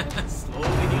 Slowly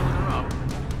healing her up.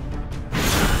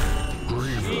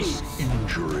 Grievous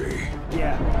injury.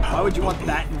 Yeah. Why would you want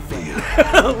that in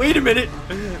front? Wait a minute.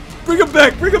 Bring him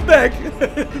back. Put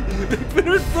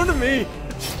him in front of me.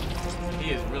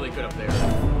 He is really good up there.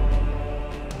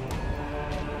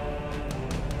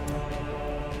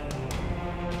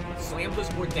 Slam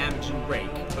does more damage than Rake,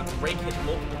 but Rake hit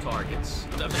multiple targets.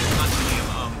 Not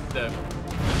Slam, the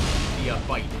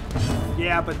bite.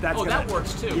 Yeah, but that's that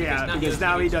works too. Yeah, because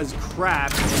now he does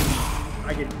crap.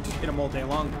 I can hit him all day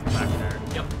long back there.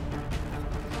 Yep.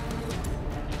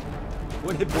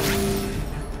 1 hit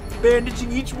point.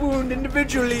 Bandaging each wound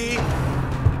individually.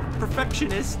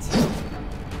 Perfectionist.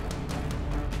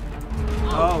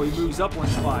 Oh, he moves up 1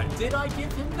 spot. Did I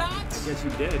give him that? Yes,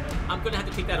 you did. I'm gonna have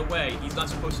to take that away. He's not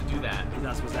supposed to do that. He's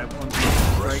not supposed to have 1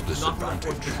 spot. Press He's not from the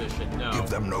fourth disadvantage. position. No. Give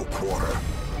them no quarter.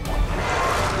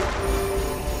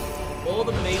 All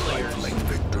the meleeers Late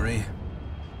victory,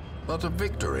 but a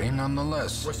victory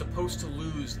nonetheless. were supposed to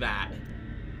lose that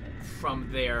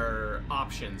from their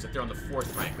options if they're on the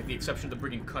 4th rank, with the exception of the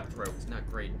Brigand Cutthroat. It's not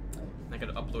great. I'm not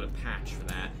gonna upload a patch for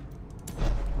that.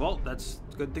 Well, that's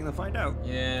good thing to find out.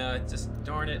 Yeah, just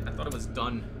darn it. I thought it was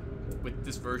done with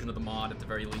this version of the mod at the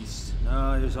very least.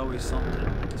 No, there's always something.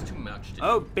 It's too much.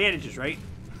 Oh, bandages, right?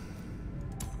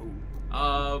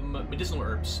 Medicinal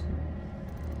herbs.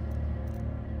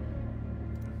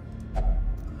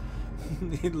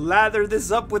 Lather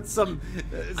this up with some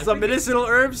medicinal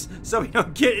herbs so we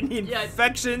don't get any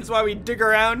infections while we dig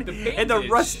around in the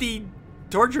rusty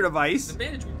torture device. The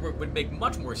bandage would make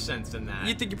much more sense than that.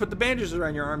 You think you put the bandages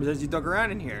around your arms as you dug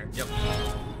around in here? Yep.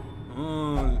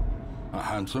 Oh. A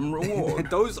handsome reward.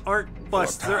 Those aren't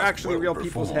busts, they're actually real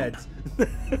people's heads.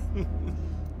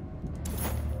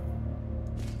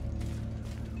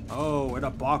 Oh, and a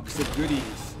box of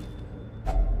goodies.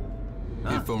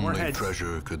 If only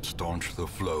treasure could staunch the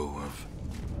flow of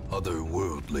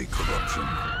otherworldly corruption.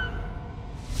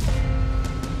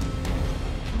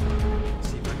 Let's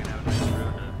see if I can have a nice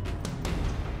round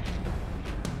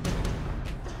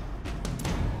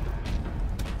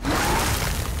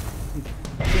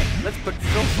yeah, let's put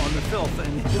filth on the filth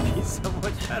and it'll be so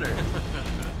much better.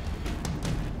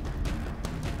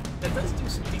 That does do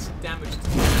some decent damage to the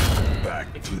Back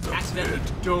if to you the accidentally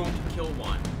pit. don't kill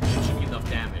one, it should be enough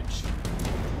damage.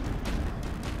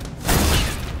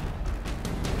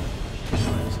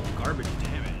 Some garbage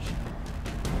damage.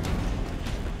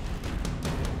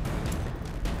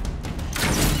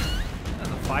 That's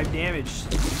a 5 damage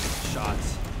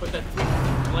shots. But that 3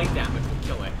 light damage will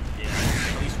kill it. Yeah.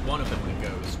 At least one of them when it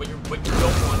goes. What you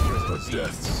don't want here is a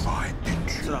Death disease. by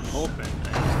inches. That's what I'm hoping.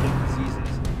 I just get diseases.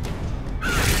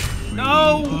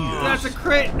 No! That's a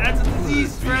crit! That's a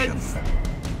disease, friends!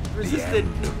 Resisted.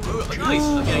 Oh,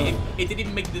 nice. Okay, it didn't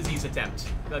even make the disease attempt.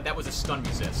 That was a stun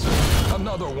resist.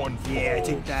 Another one. Yeah,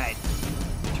 take that.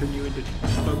 Turn you into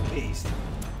bug paste.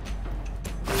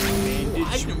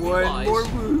 Bandage one more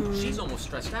wound. She's almost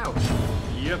stressed out.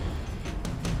 Yep.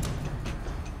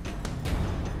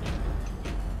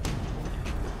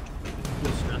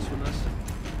 Feel stress from this?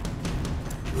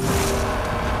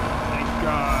 Thank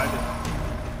God.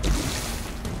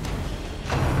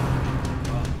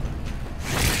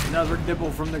 Another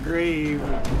nibble from the grave.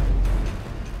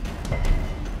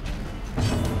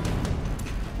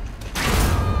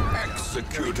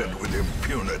 Executed with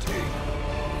impunity.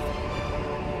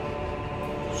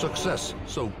 Success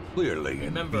so clearly in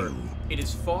Remember, view. it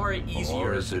is far easier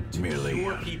Or is it to merely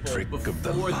cure a people trick of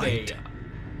the before they light?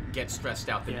 get stressed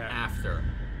out than Yeah. after.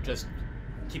 Just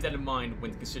keep that in mind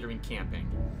when considering camping.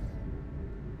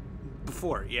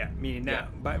 Before, yeah, meaning now, Yeah.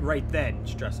 but right then,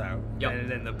 stress out. Yep.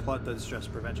 And then the stress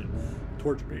prevention.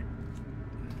 Torture me.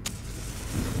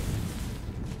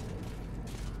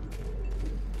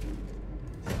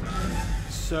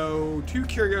 So 2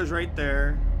 curios right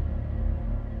there.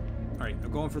 All right,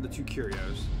 I'm going for the 2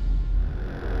 curios.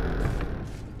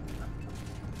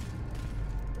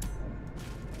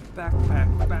 Backpack.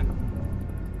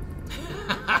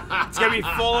 It's gonna be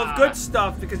full of good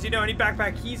stuff because you know any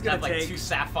backpack he's gonna Got like take. 2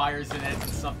 sapphires in it and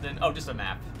something. Oh, just a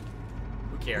map.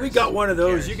 Who cares? We got one of Who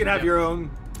those. cares? You can have your own.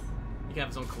 He can have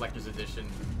his own collector's edition.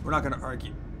 We're not gonna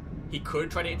argue. He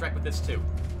could try to interact with this too.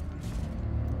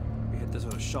 We hit this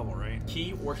with a shovel, right?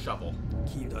 Key or shovel.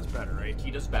 Key does better, right?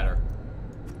 Key does better.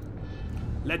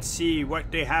 Let's see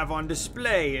what they have on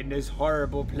display in this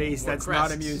horrible place More that's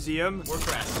not a crests. museum. Or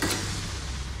crests.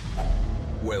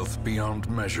 Wealth beyond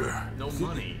measure. No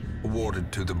money.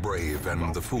 Awarded to the brave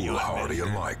and the foolhardy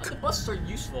measure. alike. The busts are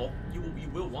useful. You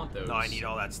will want those. No, I need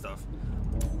all that stuff.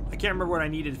 I can't remember what I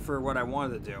needed for what I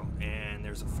wanted to do. And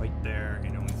there's a fight there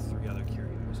and only 3 other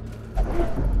curios.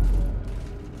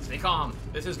 Stay calm.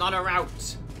 This is not a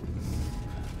route.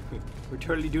 We're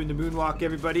totally doing the moonwalk,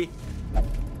 everybody.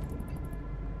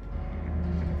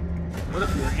 What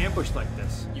if we were ambushed like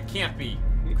this? You can't be.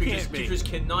 You can't be. Creatures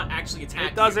cannot actually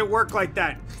attack It doesn't you. work like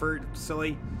that, for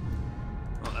silly.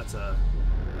 Oh, that's a...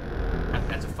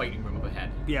 That's a fighting room up ahead.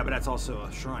 Yeah, but that's also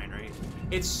a shrine, right?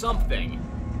 It's something.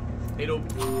 It'll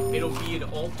be an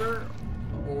altar,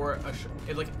 or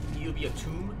it'll be a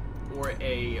tomb, or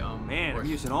a Man, or I'm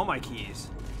using all my keys.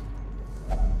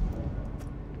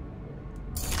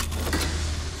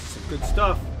 Some good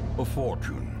stuff. A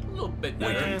fortune a little bit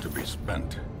better. waiting to be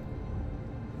spent.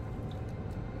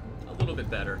 A little bit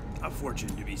better. A fortune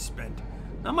to be spent.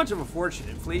 Not much of a fortune.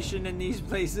 Inflation in these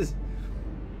places.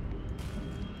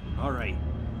 All right.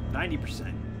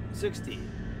 90%. 60.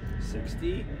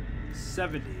 60.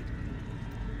 70.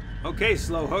 Okay,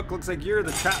 Slow Hook. Looks like you're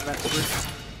the trap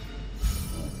expert.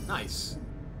 Nice.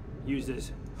 Use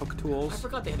his hook I tools.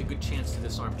 forgot they had a good chance to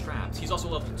disarm traps. He's also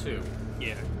level 2.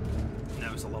 Yeah. And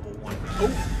that was a level 1. Oh,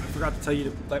 I forgot to tell you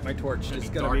to light my torch. It's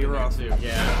gonna dark be in there, rough. too.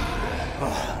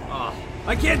 Yeah.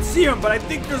 I can't see him, but I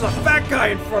think there's a fat guy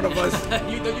in front of us.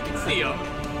 You know you can see him.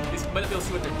 But they'll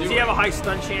see what they're doing. Does he have a high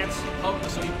stun chance? Oh,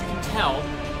 so you can tell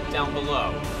down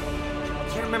below. I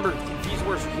can't remember if he's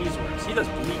worse or he's worse. He does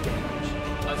bleed damage.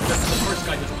 The first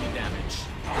guy does bleed damage. This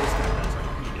guy does like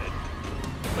he did.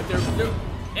 But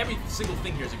every single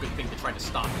thing here is a good thing to try to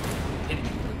stop hitting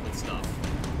you with stuff.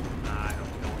 I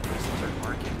don't know what this start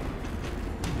marking.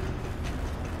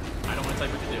 I don't want to tell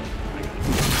you what to do. I gotta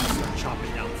start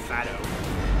chopping down Fatto.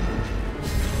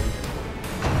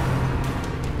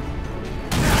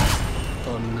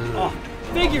 Oh,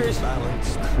 figures!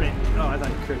 Crit. Oh, I thought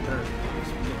you crit her.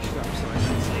 Just mixed up, so I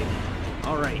didn't say.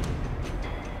 Alright.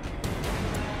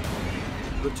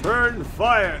 Return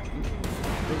fire!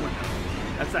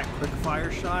 That's that quick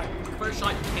fire shot? Quick fire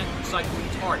shot, you can't decide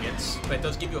who targets, but it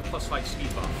does give you a +5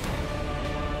 speed buff.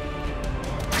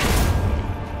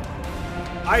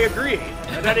 I agree.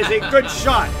 And that is a good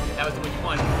shot. That was the one you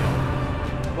wanted.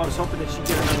 Well, I was hoping that she'd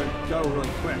get another go really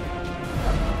quick.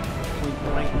 Point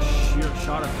blank sheer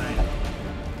shot of that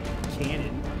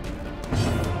cannon.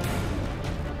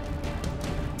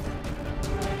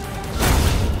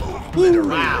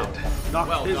 Wow. Knocked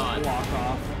Well his done. block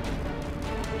off.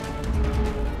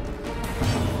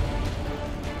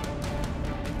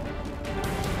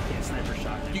 Can't sniper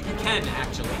shot him. You can,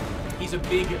 actually. He's a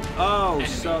big Oh, enemy.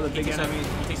 so the big enemy.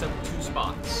 He takes up 2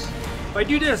 spots. If I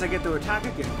do this, I get to attack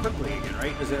again quickly again,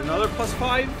 right? Is it another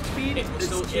 +5 speed? It will It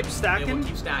still keeps It stacking? will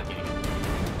keep stacking.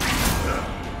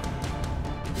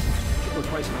 Go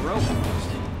twice in a row almost.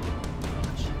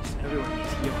 Jeez, everyone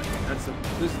needs healing.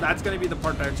 That's going to be the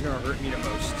part that's going to hurt me the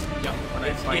most. Yep. When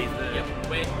I fight the... Yep.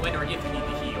 When or if you need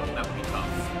to heal, that would be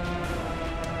tough.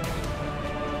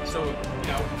 So, you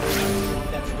know,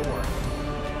 that's the door.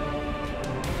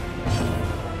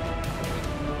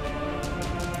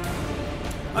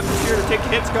 I'm just here to take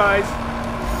hits, guys.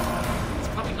 It's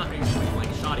probably not going to be like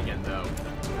a shot again, though.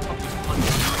 Probably just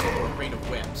punch or a rain of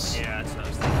whips. Yeah, that's what I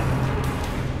was thinking.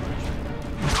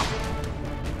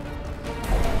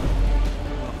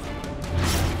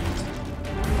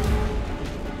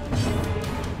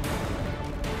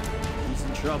 He's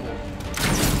in trouble.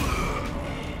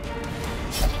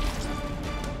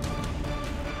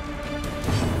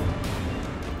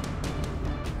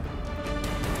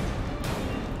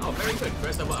 Oh, very good,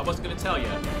 Chris. I wasn't going to tell you.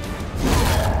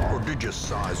 Prodigious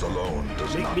size alone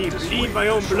does Make not me dissuade bleed my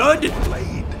own the blood. sharp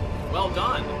blade. Well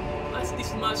done. That's a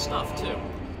decent amount of stuff, too.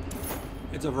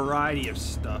 It's a variety of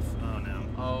stuff. Oh, no.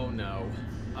 Oh, no.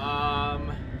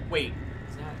 Wait.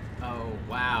 Is that... Oh,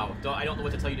 wow. I don't know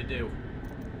what to tell you to do.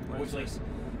 What is this?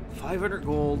 500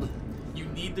 gold. You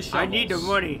need the shovels. I need the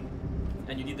money.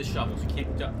 And you need the shovels. You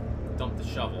can't dump the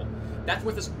shovel. That's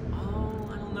worth this... Oh,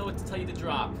 I don't know what to tell you to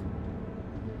drop.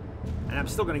 And I'm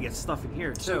still going to get stuff in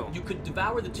here, too. So you could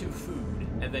devour the 2 food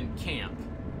and then camp.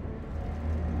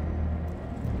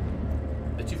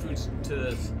 The 2 foods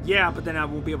to... Yeah, but then I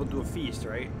won't be able to do a feast,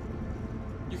 right?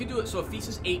 You can do it, so a feast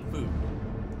is 8 food.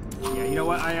 Yeah, you know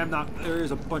what? I am not... There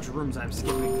is a bunch of rooms I'm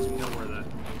skipping because we know where the...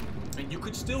 And you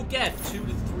could still get 2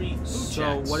 to 3 food So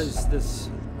checks. what is this?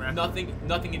 Nothing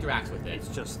interacts with it. It's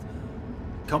just...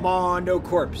 Come on, no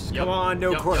corpse. Yep. Come on,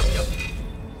 no Yep, corpse. yep.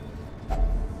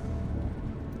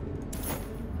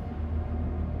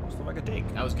 Most of I could take.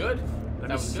 That was good. Let that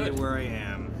me was see good. where I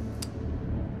am.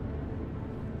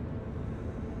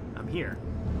 I'm here.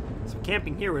 So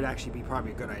camping here would actually be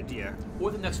probably a good idea. Or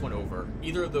the next one over.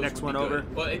 Either of those Next would one be good.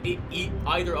 over?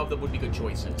 Well, either of them would be good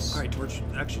choices. All right, torch.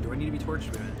 Actually, do I need to be torched?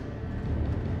 Wait a minute.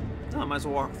 No, I might as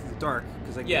well walk through the dark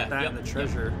because I can Yeah, get that yep, and the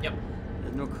treasure. Yep.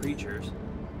 There's no creatures.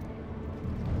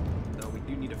 Though we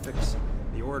do need to fix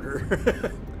the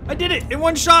order. I did it in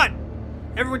one shot.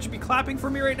 Everyone should be clapping for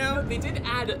me right now. They did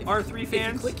add R3 If you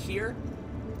fans? click here,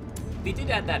 they did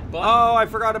add that button. Oh, I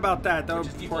forgot about that. That was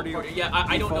Which is default party. party. Yeah,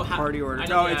 I don't know default how. party order. I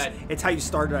know No, that- it's how you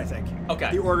started. I think.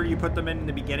 Okay. The order you put them in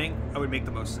the beginning, that would make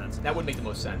the most sense. That would make the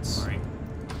most sense. All right.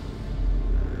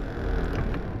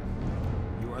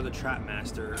 You are the trap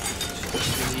master.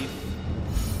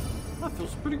 That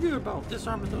feels pretty good about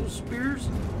disarming those spears.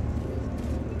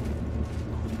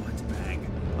 Oh, it's a bag.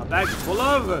 A bag full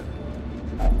of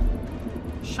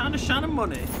shiny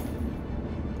money.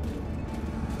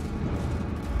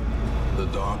 The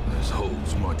darkness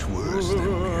holds much worse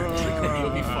than mere trickery.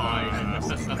 You'll be fine.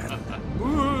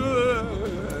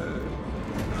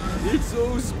 It's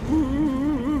so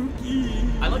spooky.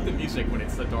 I like the music when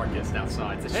it's the darkest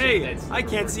outside. It's a shit Hey, that's I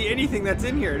can't see anything that's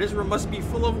in here. This room must be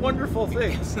full of wonderful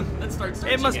things. Let's start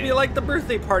searching. It must be like the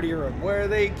birthday party room where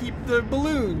they keep the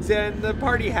balloons and the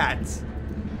party hats.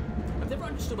 I've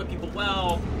stupid people.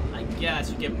 Well, I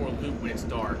guess you get more loot when it's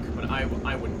dark, but I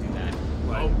wouldn't do that.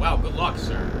 What? Oh, wow, good luck,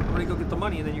 sir. I'm gonna go get the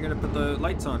money, and then you're gonna put the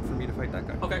lights on for me to fight that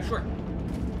guy. Okay, sure.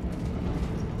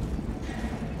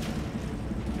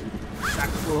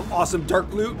 That's full of awesome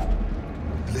dark loot.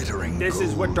 Glittering This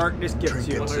is what darkness gives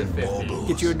you. trinkets and 150. baubles.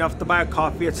 Get you enough to buy a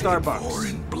coffee at Paid for Starbucks.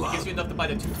 in It blood. gives you enough to buy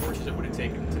the 2 torches it would have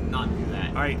taken to not do that.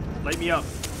 All right, light me up.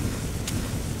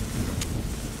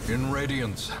 In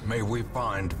Radiance, may we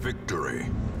find victory.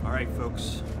 All right,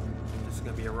 folks. This is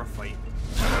gonna be a rough fight.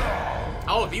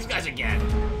 Oh, these guys again.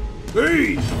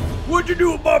 Hey, what'd you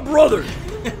do with my brother?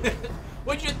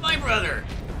 What'd you do with my brother?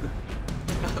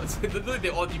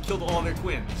 You killed all their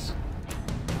twins.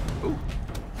 Ooh.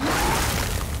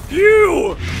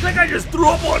 You! That guy just threw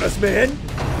up on us, man.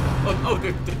 Oh,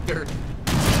 they're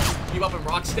you up in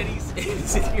Rocksteady's?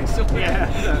 Is it here somewhere?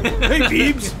 Yeah. Hey,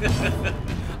 Beebs.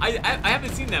 I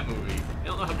haven't seen that movie. I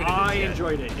don't know how good it is. I yet.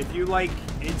 enjoyed it. If you like,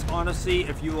 it's honestly,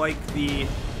 if you like the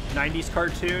 90s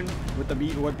cartoon with the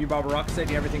what Bebop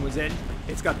Rocksteady everything was in,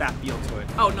 it's got that feel to it.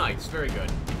 Oh, nice. Very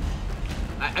good.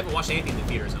 I haven't watched anything in the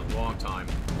theaters in a long time.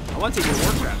 I want to get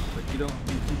Warcraft, but you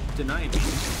keep denying me.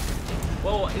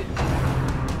 Well,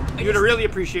 You're gonna really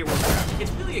appreciate Warcraft.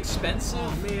 it's really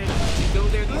expensive Man. to go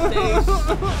there these days.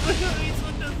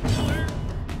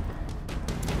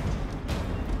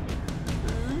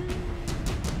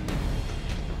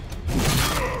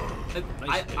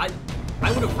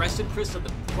 I would have rested Kris in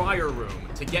the prior room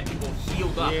to get people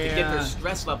healed up, to get their Yeah.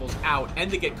 stress levels out,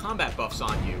 and to get combat buffs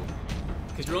on you.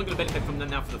 Because you're only going to benefit from them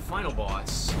now for the final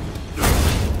boss.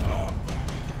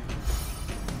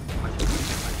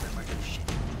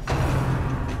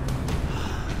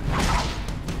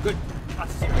 Good.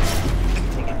 Lots of zero.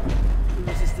 Take it. We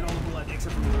resisted all the blood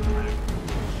except for the crack.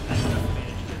 That's enough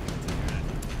damage to take that.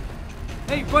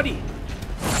 Hey, buddy!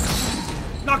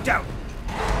 Knocked out!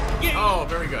 Yeah! Oh,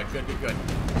 very good. Good.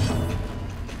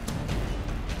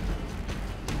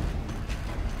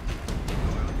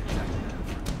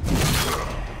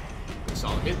 Good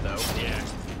solid hit, though. Yeah.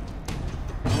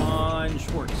 Come on,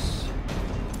 Schwartz.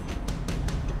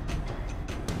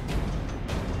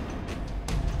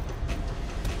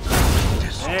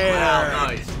 There. Wow,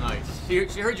 nice.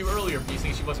 She heard you earlier, but you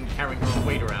think she wasn't carrying her own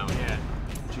weight around. Yeah.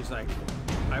 She's like,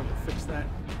 I will fix that.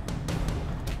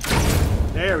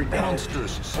 There we go.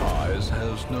 Monstrous size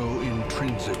has no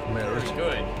intrinsic merit,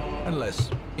 Good. unless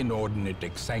inordinate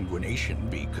exsanguination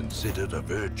be considered a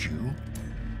virtue.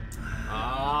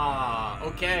 Ah,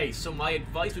 okay. So my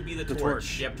advice would be the torch.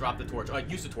 torch. Yep, drop the torch.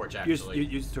 Use the torch, Use, actually.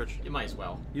 use the torch. You might as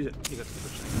well. Use it. You got the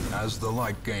torch thing. As the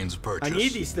light gains purchase, I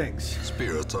need these things.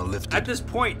 spirits are lifted. At this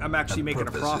point, I'm actually and making a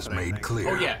purpose profit. is I made think. clear.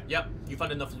 Oh, yeah. Yep. You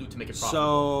found enough loot to make it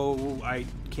profitable. So I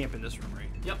camp in this room, right?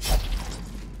 Yep.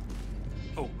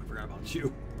 Oh, I forgot about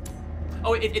you.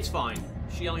 Oh, it's fine.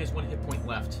 She only has 1 hit point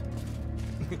left.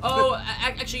 Oh,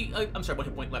 actually, I'm sorry, 1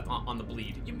 hit point left on the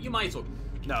bleed. You might as well.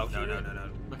 No.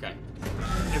 Okay.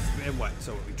 And what?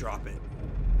 So we drop it.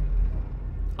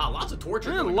 Ah, lots of torture.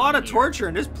 There's a going lot on of here. torture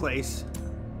in this place.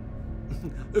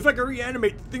 If I can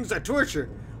reanimate the things I torture,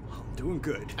 I'm doing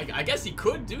good. I guess he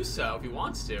could do so if he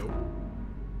wants to.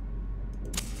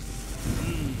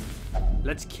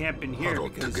 Let's camp in here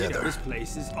Huddled because together. this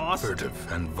place is awesome.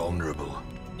 Furtive and vulnerable.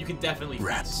 You can definitely.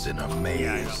 Rats in a Yeah, I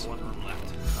maze. got 1 room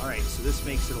left. All right, so this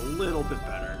makes it a little bit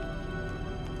better.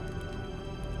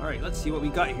 All right, let's see what we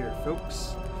got here,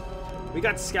 folks. We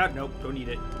got scout. Nope, don't need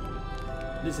it.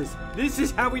 This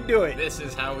is how we do it. This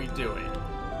is how we do it.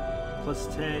 Plus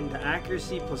 10 to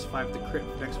accuracy, plus 5 to crit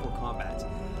for next 4 combats.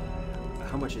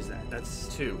 How much is that? That's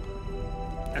 2.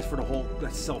 That's for the whole.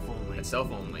 That's self only. It's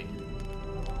self only.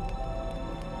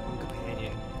 One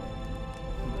companion.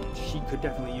 She could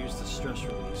definitely use the stress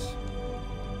release.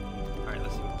 All right,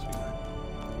 let's see what else we got.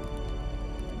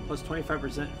 Plus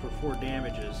 25% for 4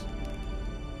 damages.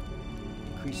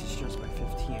 Increases stress by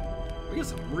 15. We got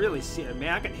some really serious.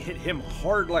 Man, I can hit him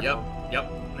hard like Yep. a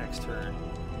Yep. next turn.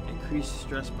 Increase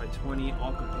stress by 20.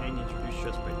 All companions reduce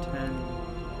stress by 10.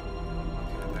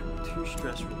 Okay, I've got 2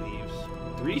 stress relieves.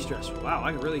 3 stress. Wow,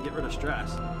 I can really get rid of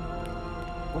stress.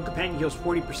 One companion heals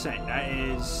 40%. That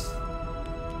is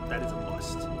a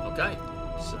must. Okay.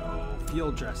 So,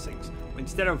 field dressings.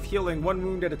 Instead of healing 1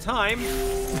 wound at a time, we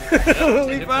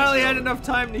different finally had skill. enough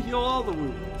time to heal all the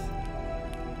wounds.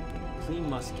 Clean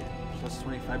musket. Plus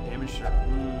 25 damage.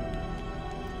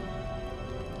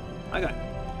 I got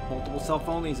multiple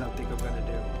self-onlys I think I'm gonna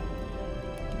do.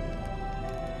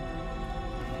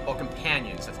 Or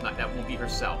companions. That won't be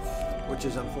herself. Which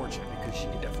is unfortunate because she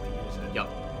could definitely use it. Yep.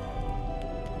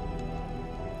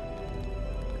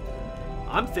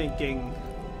 I'm thinking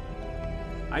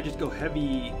I just go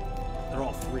heavy. They're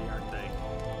all 3, aren't they?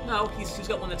 No, he's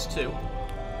got one that's 2.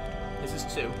 This is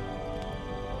 2.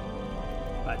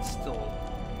 But still,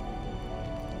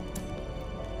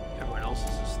 everyone else's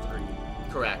is 3.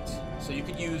 Correct. So you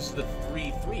could use the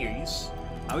 3 3s.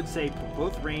 I would say for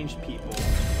both ranged people,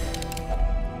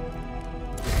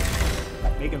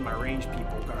 making my ranged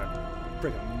people gonna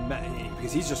friggin'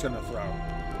 because he's just gonna throw.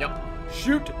 Yep.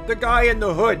 Shoot the guy in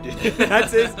the hood.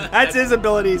 That's his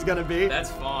ability is gonna be.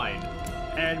 That's fine.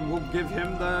 And we'll give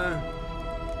him the.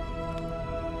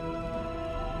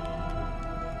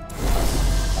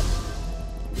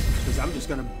 Because I'm just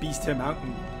gonna beast him out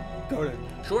and go to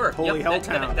Holy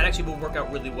Helltown. That actually will work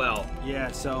out really well.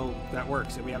 Yeah, so that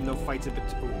works, and we have no fights in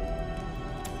between.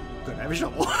 Good, I have a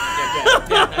shovel.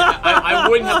 I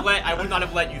would not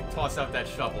have let you toss out that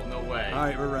shovel. No way. All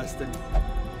right, we're resting.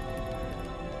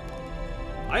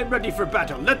 I am ready for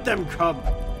battle. Let them come.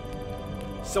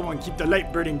 Someone keep the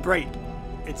light burning bright.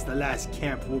 It's the last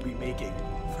camp we'll be making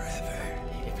forever.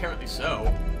 Apparently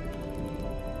so.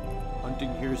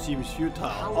 Hunting here seems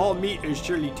futile. All meat is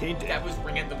surely tainted. That was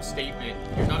random statement.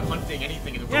 You're not hunting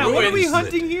anything in the ruins. What are we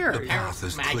hunting here? The path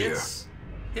is clear.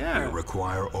 Yeah. We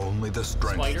require only the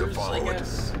strength to follow it.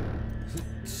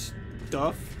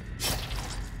 Stuff.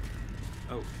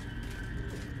 Oh.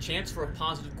 Chance for a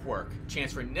positive quirk.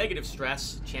 Chance for negative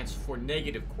stress. Chance for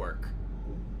negative quirk.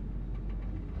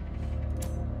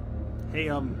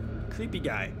 Hey, creepy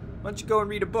guy. Why don't you go and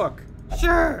read a book?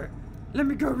 Sure. Let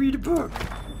me go read a book.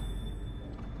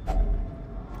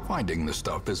 Finding the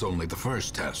stuff is only the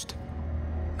first test.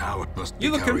 Now it must be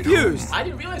You look carried confused. home. I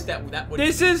didn't realize that would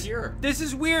This appear.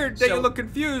 is weird that you look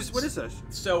confused. What is this?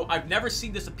 So I've never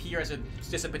seen this appear as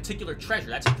just a particular treasure.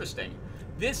 That's interesting.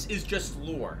 This is just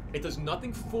lore. It does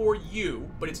nothing for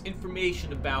you, but it's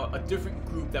information about a different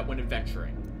group that went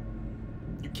adventuring.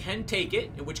 You can take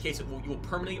it, in which case you will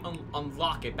permanently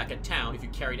unlock it back at town if you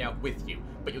carry it out with you.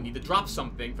 But you'll need to drop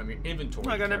something from your inventory.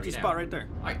 I got an empty spot right there.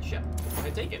 All right, shit. Go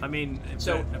ahead, take it. I mean,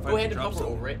 so go ahead and hover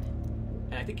over it,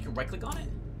 and I think you can right-click on it.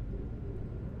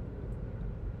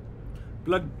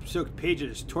 Blood-soaked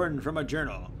pages torn from a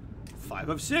journal. 5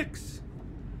 of 6.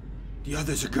 The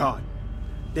others are gone.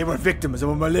 They were victims of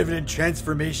a malevolent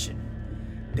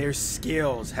transformation. Their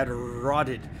scales had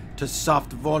rotted to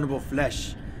soft, vulnerable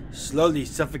flesh, slowly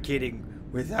suffocating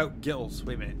without gills.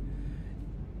 Wait a minute.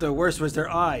 The worst was their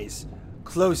eyes,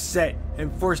 close set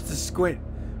and forced to squint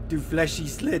through fleshy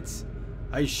slits.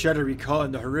 I shudder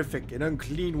recalling the horrific and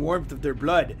unclean warmth of their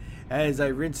blood as I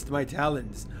rinsed my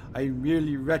talons. I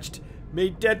merely retched.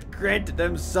 May death grant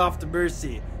them soft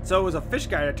mercy. So it was a fish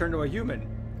guy that turned to a human.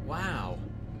 Wow.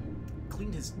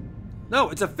 Cleaned his... No,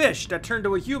 it's a fish that turned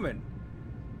to a human.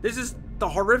 This is the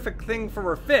horrific thing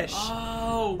for a fish.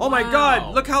 Oh, oh my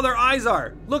god, look how their eyes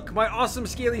are. Look, my awesome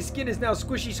scaly skin is now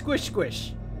squishy squish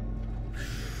squish.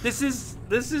 This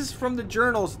is from the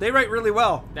journals. They write really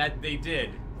well. That they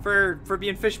did. For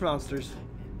being fish monsters.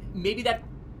 Maybe that...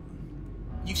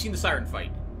 You've seen the siren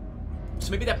fight. So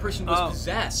maybe that person was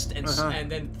possessed and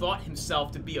then thought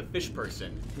himself to be a fish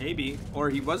person. Maybe.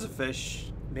 Or he was a fish.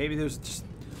 Maybe there's just...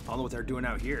 I don't know what they're doing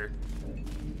out here.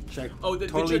 Should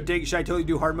I should I totally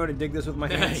do hard mode and dig this with my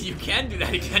hands? You can do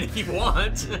that again if you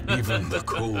want. Even the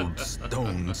cold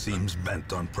stone seems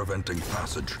bent on preventing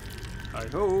passage.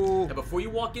 Hi-ho. Now before you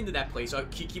walk into that place,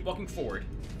 keep walking forward.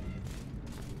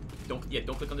 Don't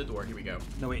click on the door. Here we go.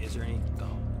 No wait, is there any?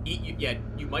 Oh.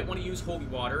 You might want to use holy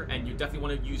water, and you definitely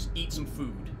want to eat some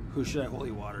food. Who should I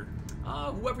holy water?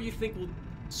 Whoever you think will.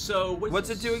 So what's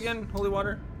it do again? Holy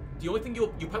water? The only thing you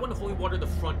probably want to holy water the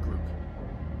front group.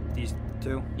 These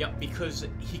two? Yep, because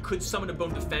he could summon a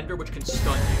bone defender, which can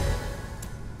stun you.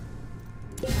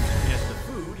 Yes, the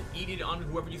food, eat it on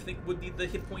whoever you think would be the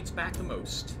hit points back the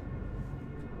most.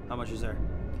 How much is there?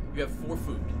 You have 4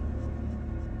 food.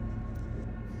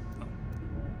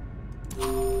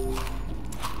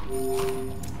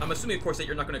 I'm assuming, of course, that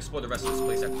you're not going to explore the rest of this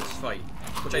place after this fight,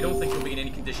 which I don't think you'll be in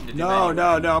any condition to do. No, I'm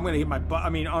going to get my butt. I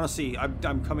mean, honestly,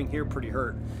 I'm coming here pretty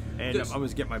hurt, and I'm going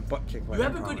to get my butt kicked.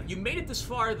 You made it this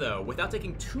far though, without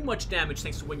taking too much damage,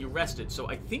 thanks to when you rested. So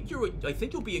I think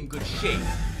you'll be in good shape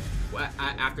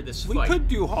after this fight. We could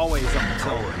do hallways up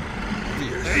until.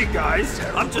 Hey guys,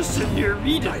 I'm just sitting here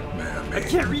reading. I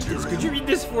can't read this. Could you read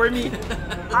this for me?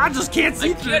 I just can't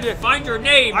see through it. I can't find your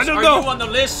names. I don't know. Are you on the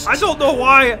list? I don't know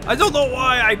why. I don't know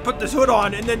why I put this hood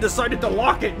on and then decided to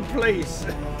lock it in place.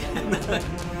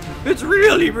 It's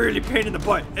really, really pain in the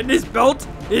butt. And this belt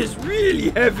is really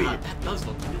heavy. God, that does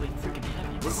look really freaking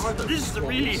heavy. This is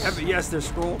really heavy. Yes, they're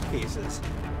scroll cases.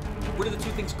 What are the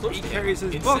 2 things close to him? He carries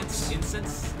his books.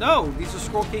 Incense? No, these are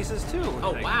scroll cases too.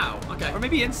 Oh, wow. Okay. Or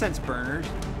maybe incense burners.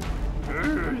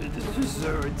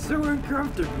 It's so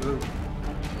uncomfortable.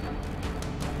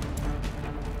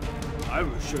 I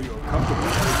will show you a comfortable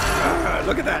place.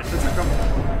 Look at that. That's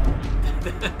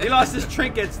uncomfortable. He lost his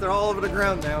trinkets. They're all over the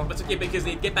ground now. That's okay because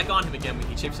they get back on him again when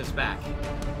he chips us back.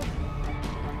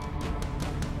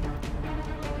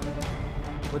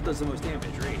 What does the most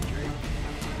damage? Rage, right?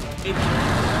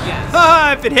 Yes.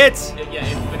 Ah, if it hits. But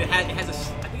it has a.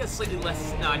 I think it's slightly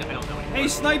less. No, I don't know anymore. Hey,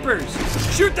 snipers!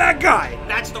 Shoot that guy!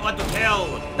 That's the one to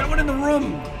kill. That one in the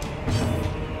room.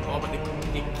 Oh, but they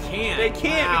can't. They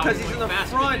can't because he's in the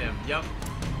front. Yep.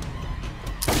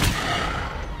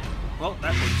 Well,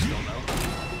 that one's still no.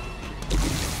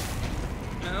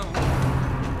 No.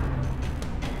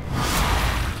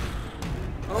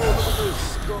 Oh, look at those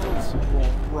skulls.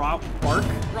 Rolf. Bark.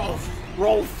 Rolf.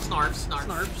 Snarf.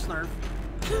 Snarf.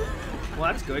 Well,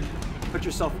 that's good. Put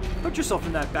yourself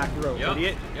in that back row,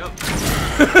 idiot. Yep.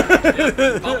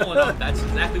 Bumbling up. That's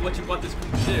exactly what you want this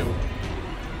group to do.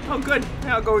 Oh, good.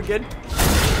 Yeah, I'll go again.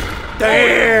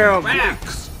 Damn!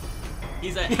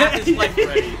 He's at half his life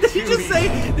already. Did he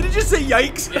just say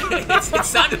yikes? It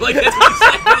sounded like that's what he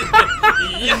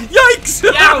said. Yikes!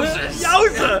 Yowzers!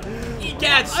 Yowza!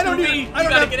 Egads, you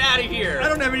gotta get out of here. I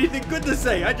don't have anything good to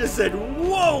say. I just said,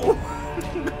 whoa!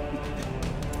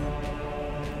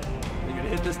 You gonna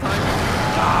hit this time?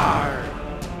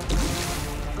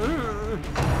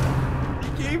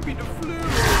 He gave me the flu.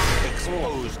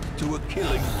 Exposed to a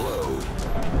killing blow.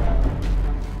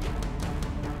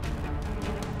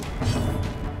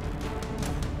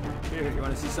 Here, you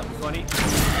want to see something funny?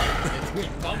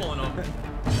 It's bumbling him.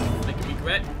 Making me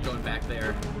regret going back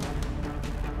there.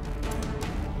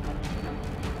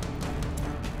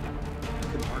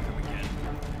 Mark him again.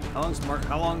 How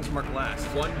long does Mark last?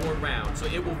 One more round, so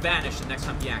it will vanish the next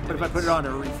time he activates. But if I put it on,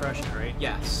 it'll refresh it, right?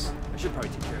 Yes. I should probably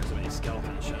take care of some of these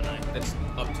skeletons, shouldn't I? That's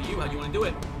up to you how you want to do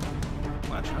it.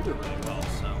 Well, actually, I'll do it really well,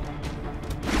 so...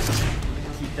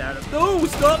 Keep that up. No!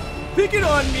 Stop picking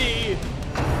on me!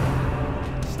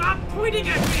 Stop pointing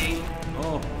at me!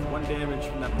 Oh, 1 damage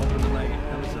from that moment of the night.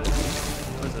 That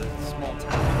was a small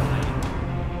tap of the night.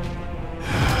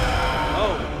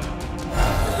 Oh!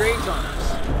 The grade's on us.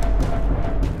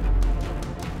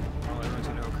 Oh, everyone's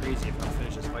gonna go crazy if I don't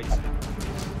finish this fight soon.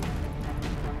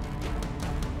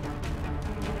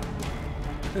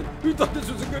 Who thought this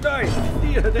was a good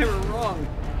idea? They were wrong.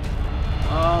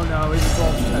 Oh no, his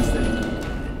results tested.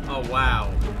 Oh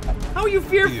wow. How are you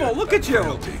fearful? Look at you!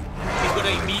 He's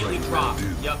gonna immediately drop.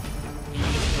 Yep.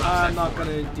 I'm not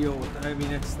gonna deal with that. I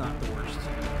mean, it's not the worst.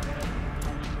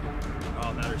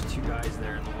 Oh, now there's 2 guys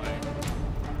there in the way.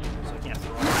 So I can't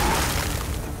throw them.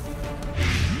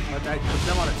 But I put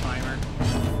them on a timer.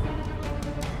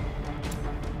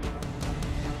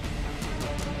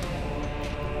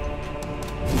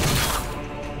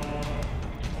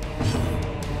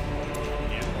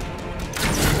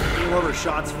 Over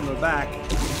shots from the back.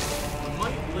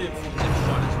 Might live from the next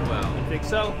shot as well. You think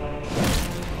so?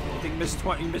 You think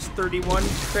you missed 31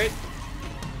 crit?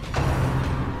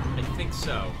 I think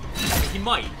so. He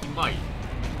might.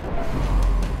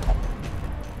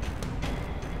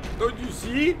 Don't you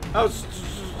see how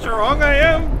strong I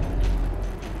am?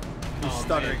 He's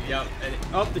stuttering. Yep.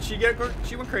 Oh, did she get?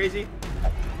 She went crazy.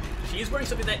 She is wearing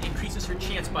something that increases her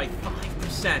chance by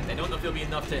 5%. I don't know if it'll be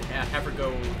enough to have her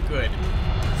go good.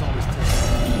 It's always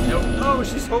tough. Nope. Oh,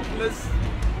 she's hopeless.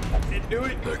 Didn't do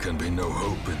it. There can be no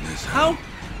hope in this. How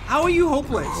are you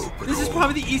hopeless? No hope This is all.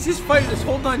 probably the easiest fight in this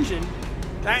whole dungeon.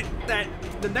 That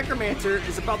the necromancer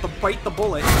is about to bite the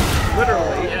bullet,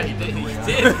 literally. Yeah, he did.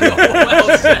 Oh,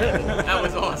 well said. That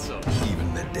was awesome.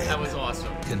 Even the dead That was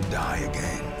awesome. can die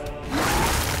again.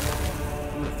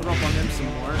 I'm gonna throw up on them some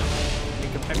more.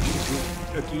 Make them extra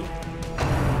cookie.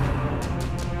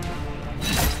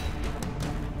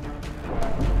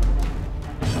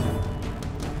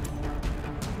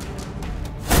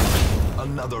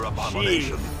 Another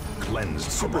abomination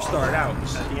cleansed from our Superstarred out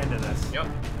lands. at the end of this. Yep.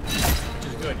 Which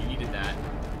is good. You needed that.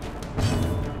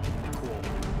 Cool.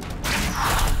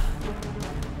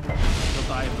 He'll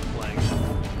die of the plague.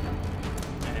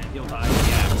 And he'll die of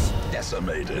gas.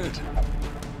 Decimated.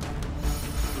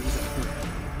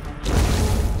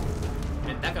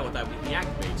 And that guy will die when he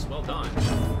activates. Well done.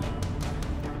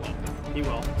 Well, he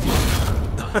will.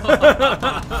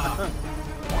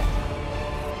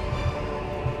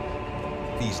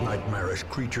 These nightmarish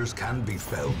creatures can be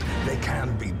felled. They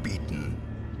can be beaten.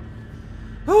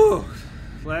 Whew.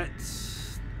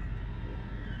 Let's...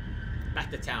 Back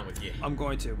to town with you. I'm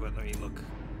going to, but let me look.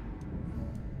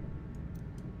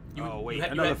 Oh wait, you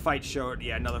another fight showed.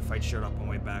 Yeah, another fight showed up on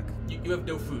the way back. You have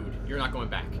no food. You're not going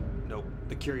back. Nope.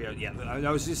 The curio. Yeah,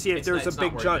 I was just seeing if there was a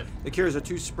big jump. The curios are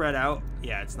too spread out.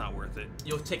 Yeah, it's not worth it.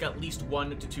 You'll take at least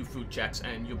 1 to 2 food checks,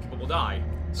 and people will die.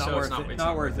 Not worth it.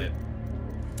 Not worth it.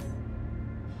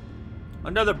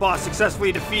 Another boss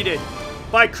successfully defeated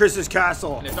by Kris's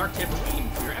Kastle. And a dark tambourine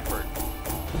for your effort.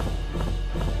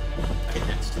 Okay,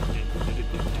 next.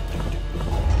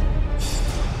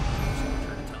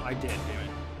 I did, damn it.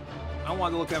 I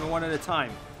wanted to look at them one at a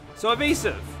time. So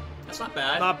evasive. That's not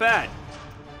bad. Not bad.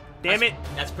 Damn it.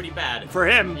 That's pretty bad. For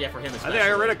him. Yeah, for him especially. I think I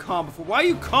got rid of calm before. Why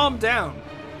you calm down?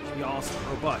 Should be awesome.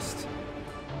 Robust.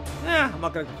 Yeah, I'm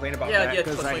not going to complain about that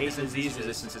because I hate disease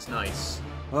resistance is nice.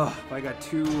 Ugh, I got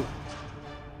 2...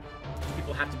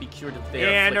 People have to be cured of their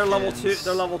and they're level 2. afflictions.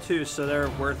 They're level 2, so they're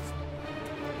worth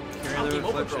curing their Game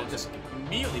Over Girl afflictions. just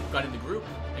immediately got in the group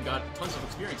and got tons of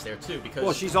experience there too because.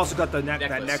 Well, she's also got the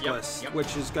that necklace,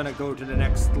 which is gonna go to the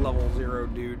next level 0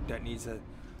 dude that needs a.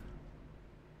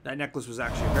 That necklace was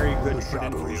actually very good to put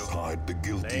in for you. Hide the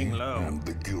guilty Laying low. and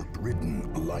the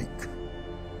guilt-ridden alike.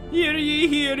 Hear ye,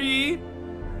 hear ye!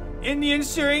 In the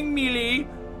ensuing melee,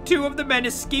 2 of the men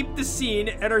escaped the scene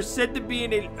and are said to be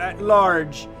at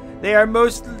large. They are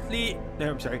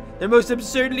they're most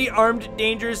absurdly armed,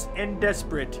 dangerous, and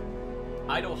desperate.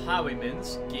 Idle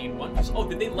highwaymans gain 1%. Oh,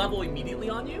 did they level immediately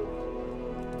on you?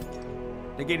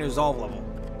 They gain a resolve level.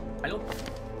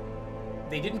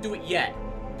 They didn't do it yet.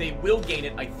 They will gain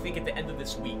it, I think, at the end of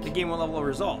this week. They gain 1 level of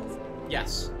resolve.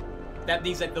 Yes. That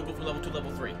means that they'll go from level 2 to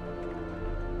level 3.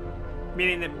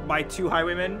 Meaning that by 2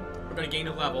 highwaymen? We're gonna gain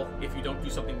a level if you don't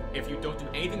do something. If you don't do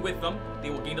anything with them,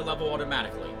 they will gain a level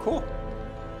automatically. Cool.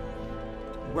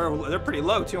 They're pretty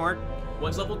low too, aren't?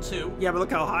 One's level 2. Yeah, but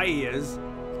look how high he is,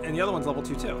 and the other one's level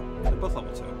 2 too. They're both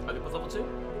level 2. Are they both level 2?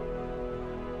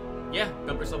 Yeah,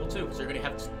 Gumber's level 2. So you're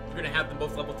gonna have them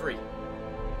both level 3.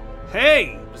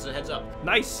 Hey! Just a heads up.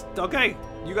 Nice. Okay,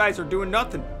 you guys are doing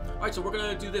nothing. All right, so we're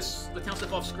gonna do the town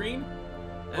stuff off screen.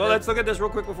 Well, let's look at this real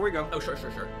quick before we go. Oh, sure.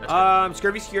 That's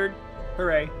Scurvy's cured.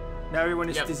 Hooray! Now everyone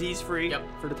is Yep. disease-free Yep.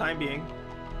 for the time being.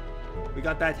 We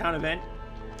got that town event.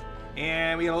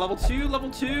 And we got a level 2, level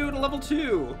 2, to level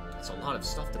 2. That's a lot of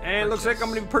stuff to purchase. And it looks like I'm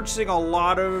going to be purchasing a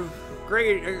lot of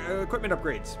great equipment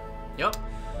upgrades. Yep.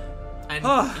 And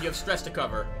you have stress to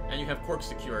cover, and you have quirks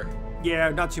to cure. Yeah,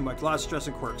 not too much. A lot of stress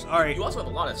and quirks. All right. You also have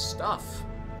a lot of stuff.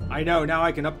 I know. Now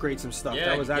I can upgrade some stuff. Yeah,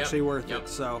 that was actually worth it.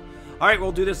 So, all right,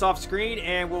 we'll do this off screen,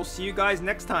 and we'll see you guys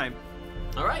next time.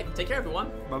 All right. Take care, everyone.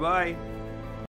 Bye-bye.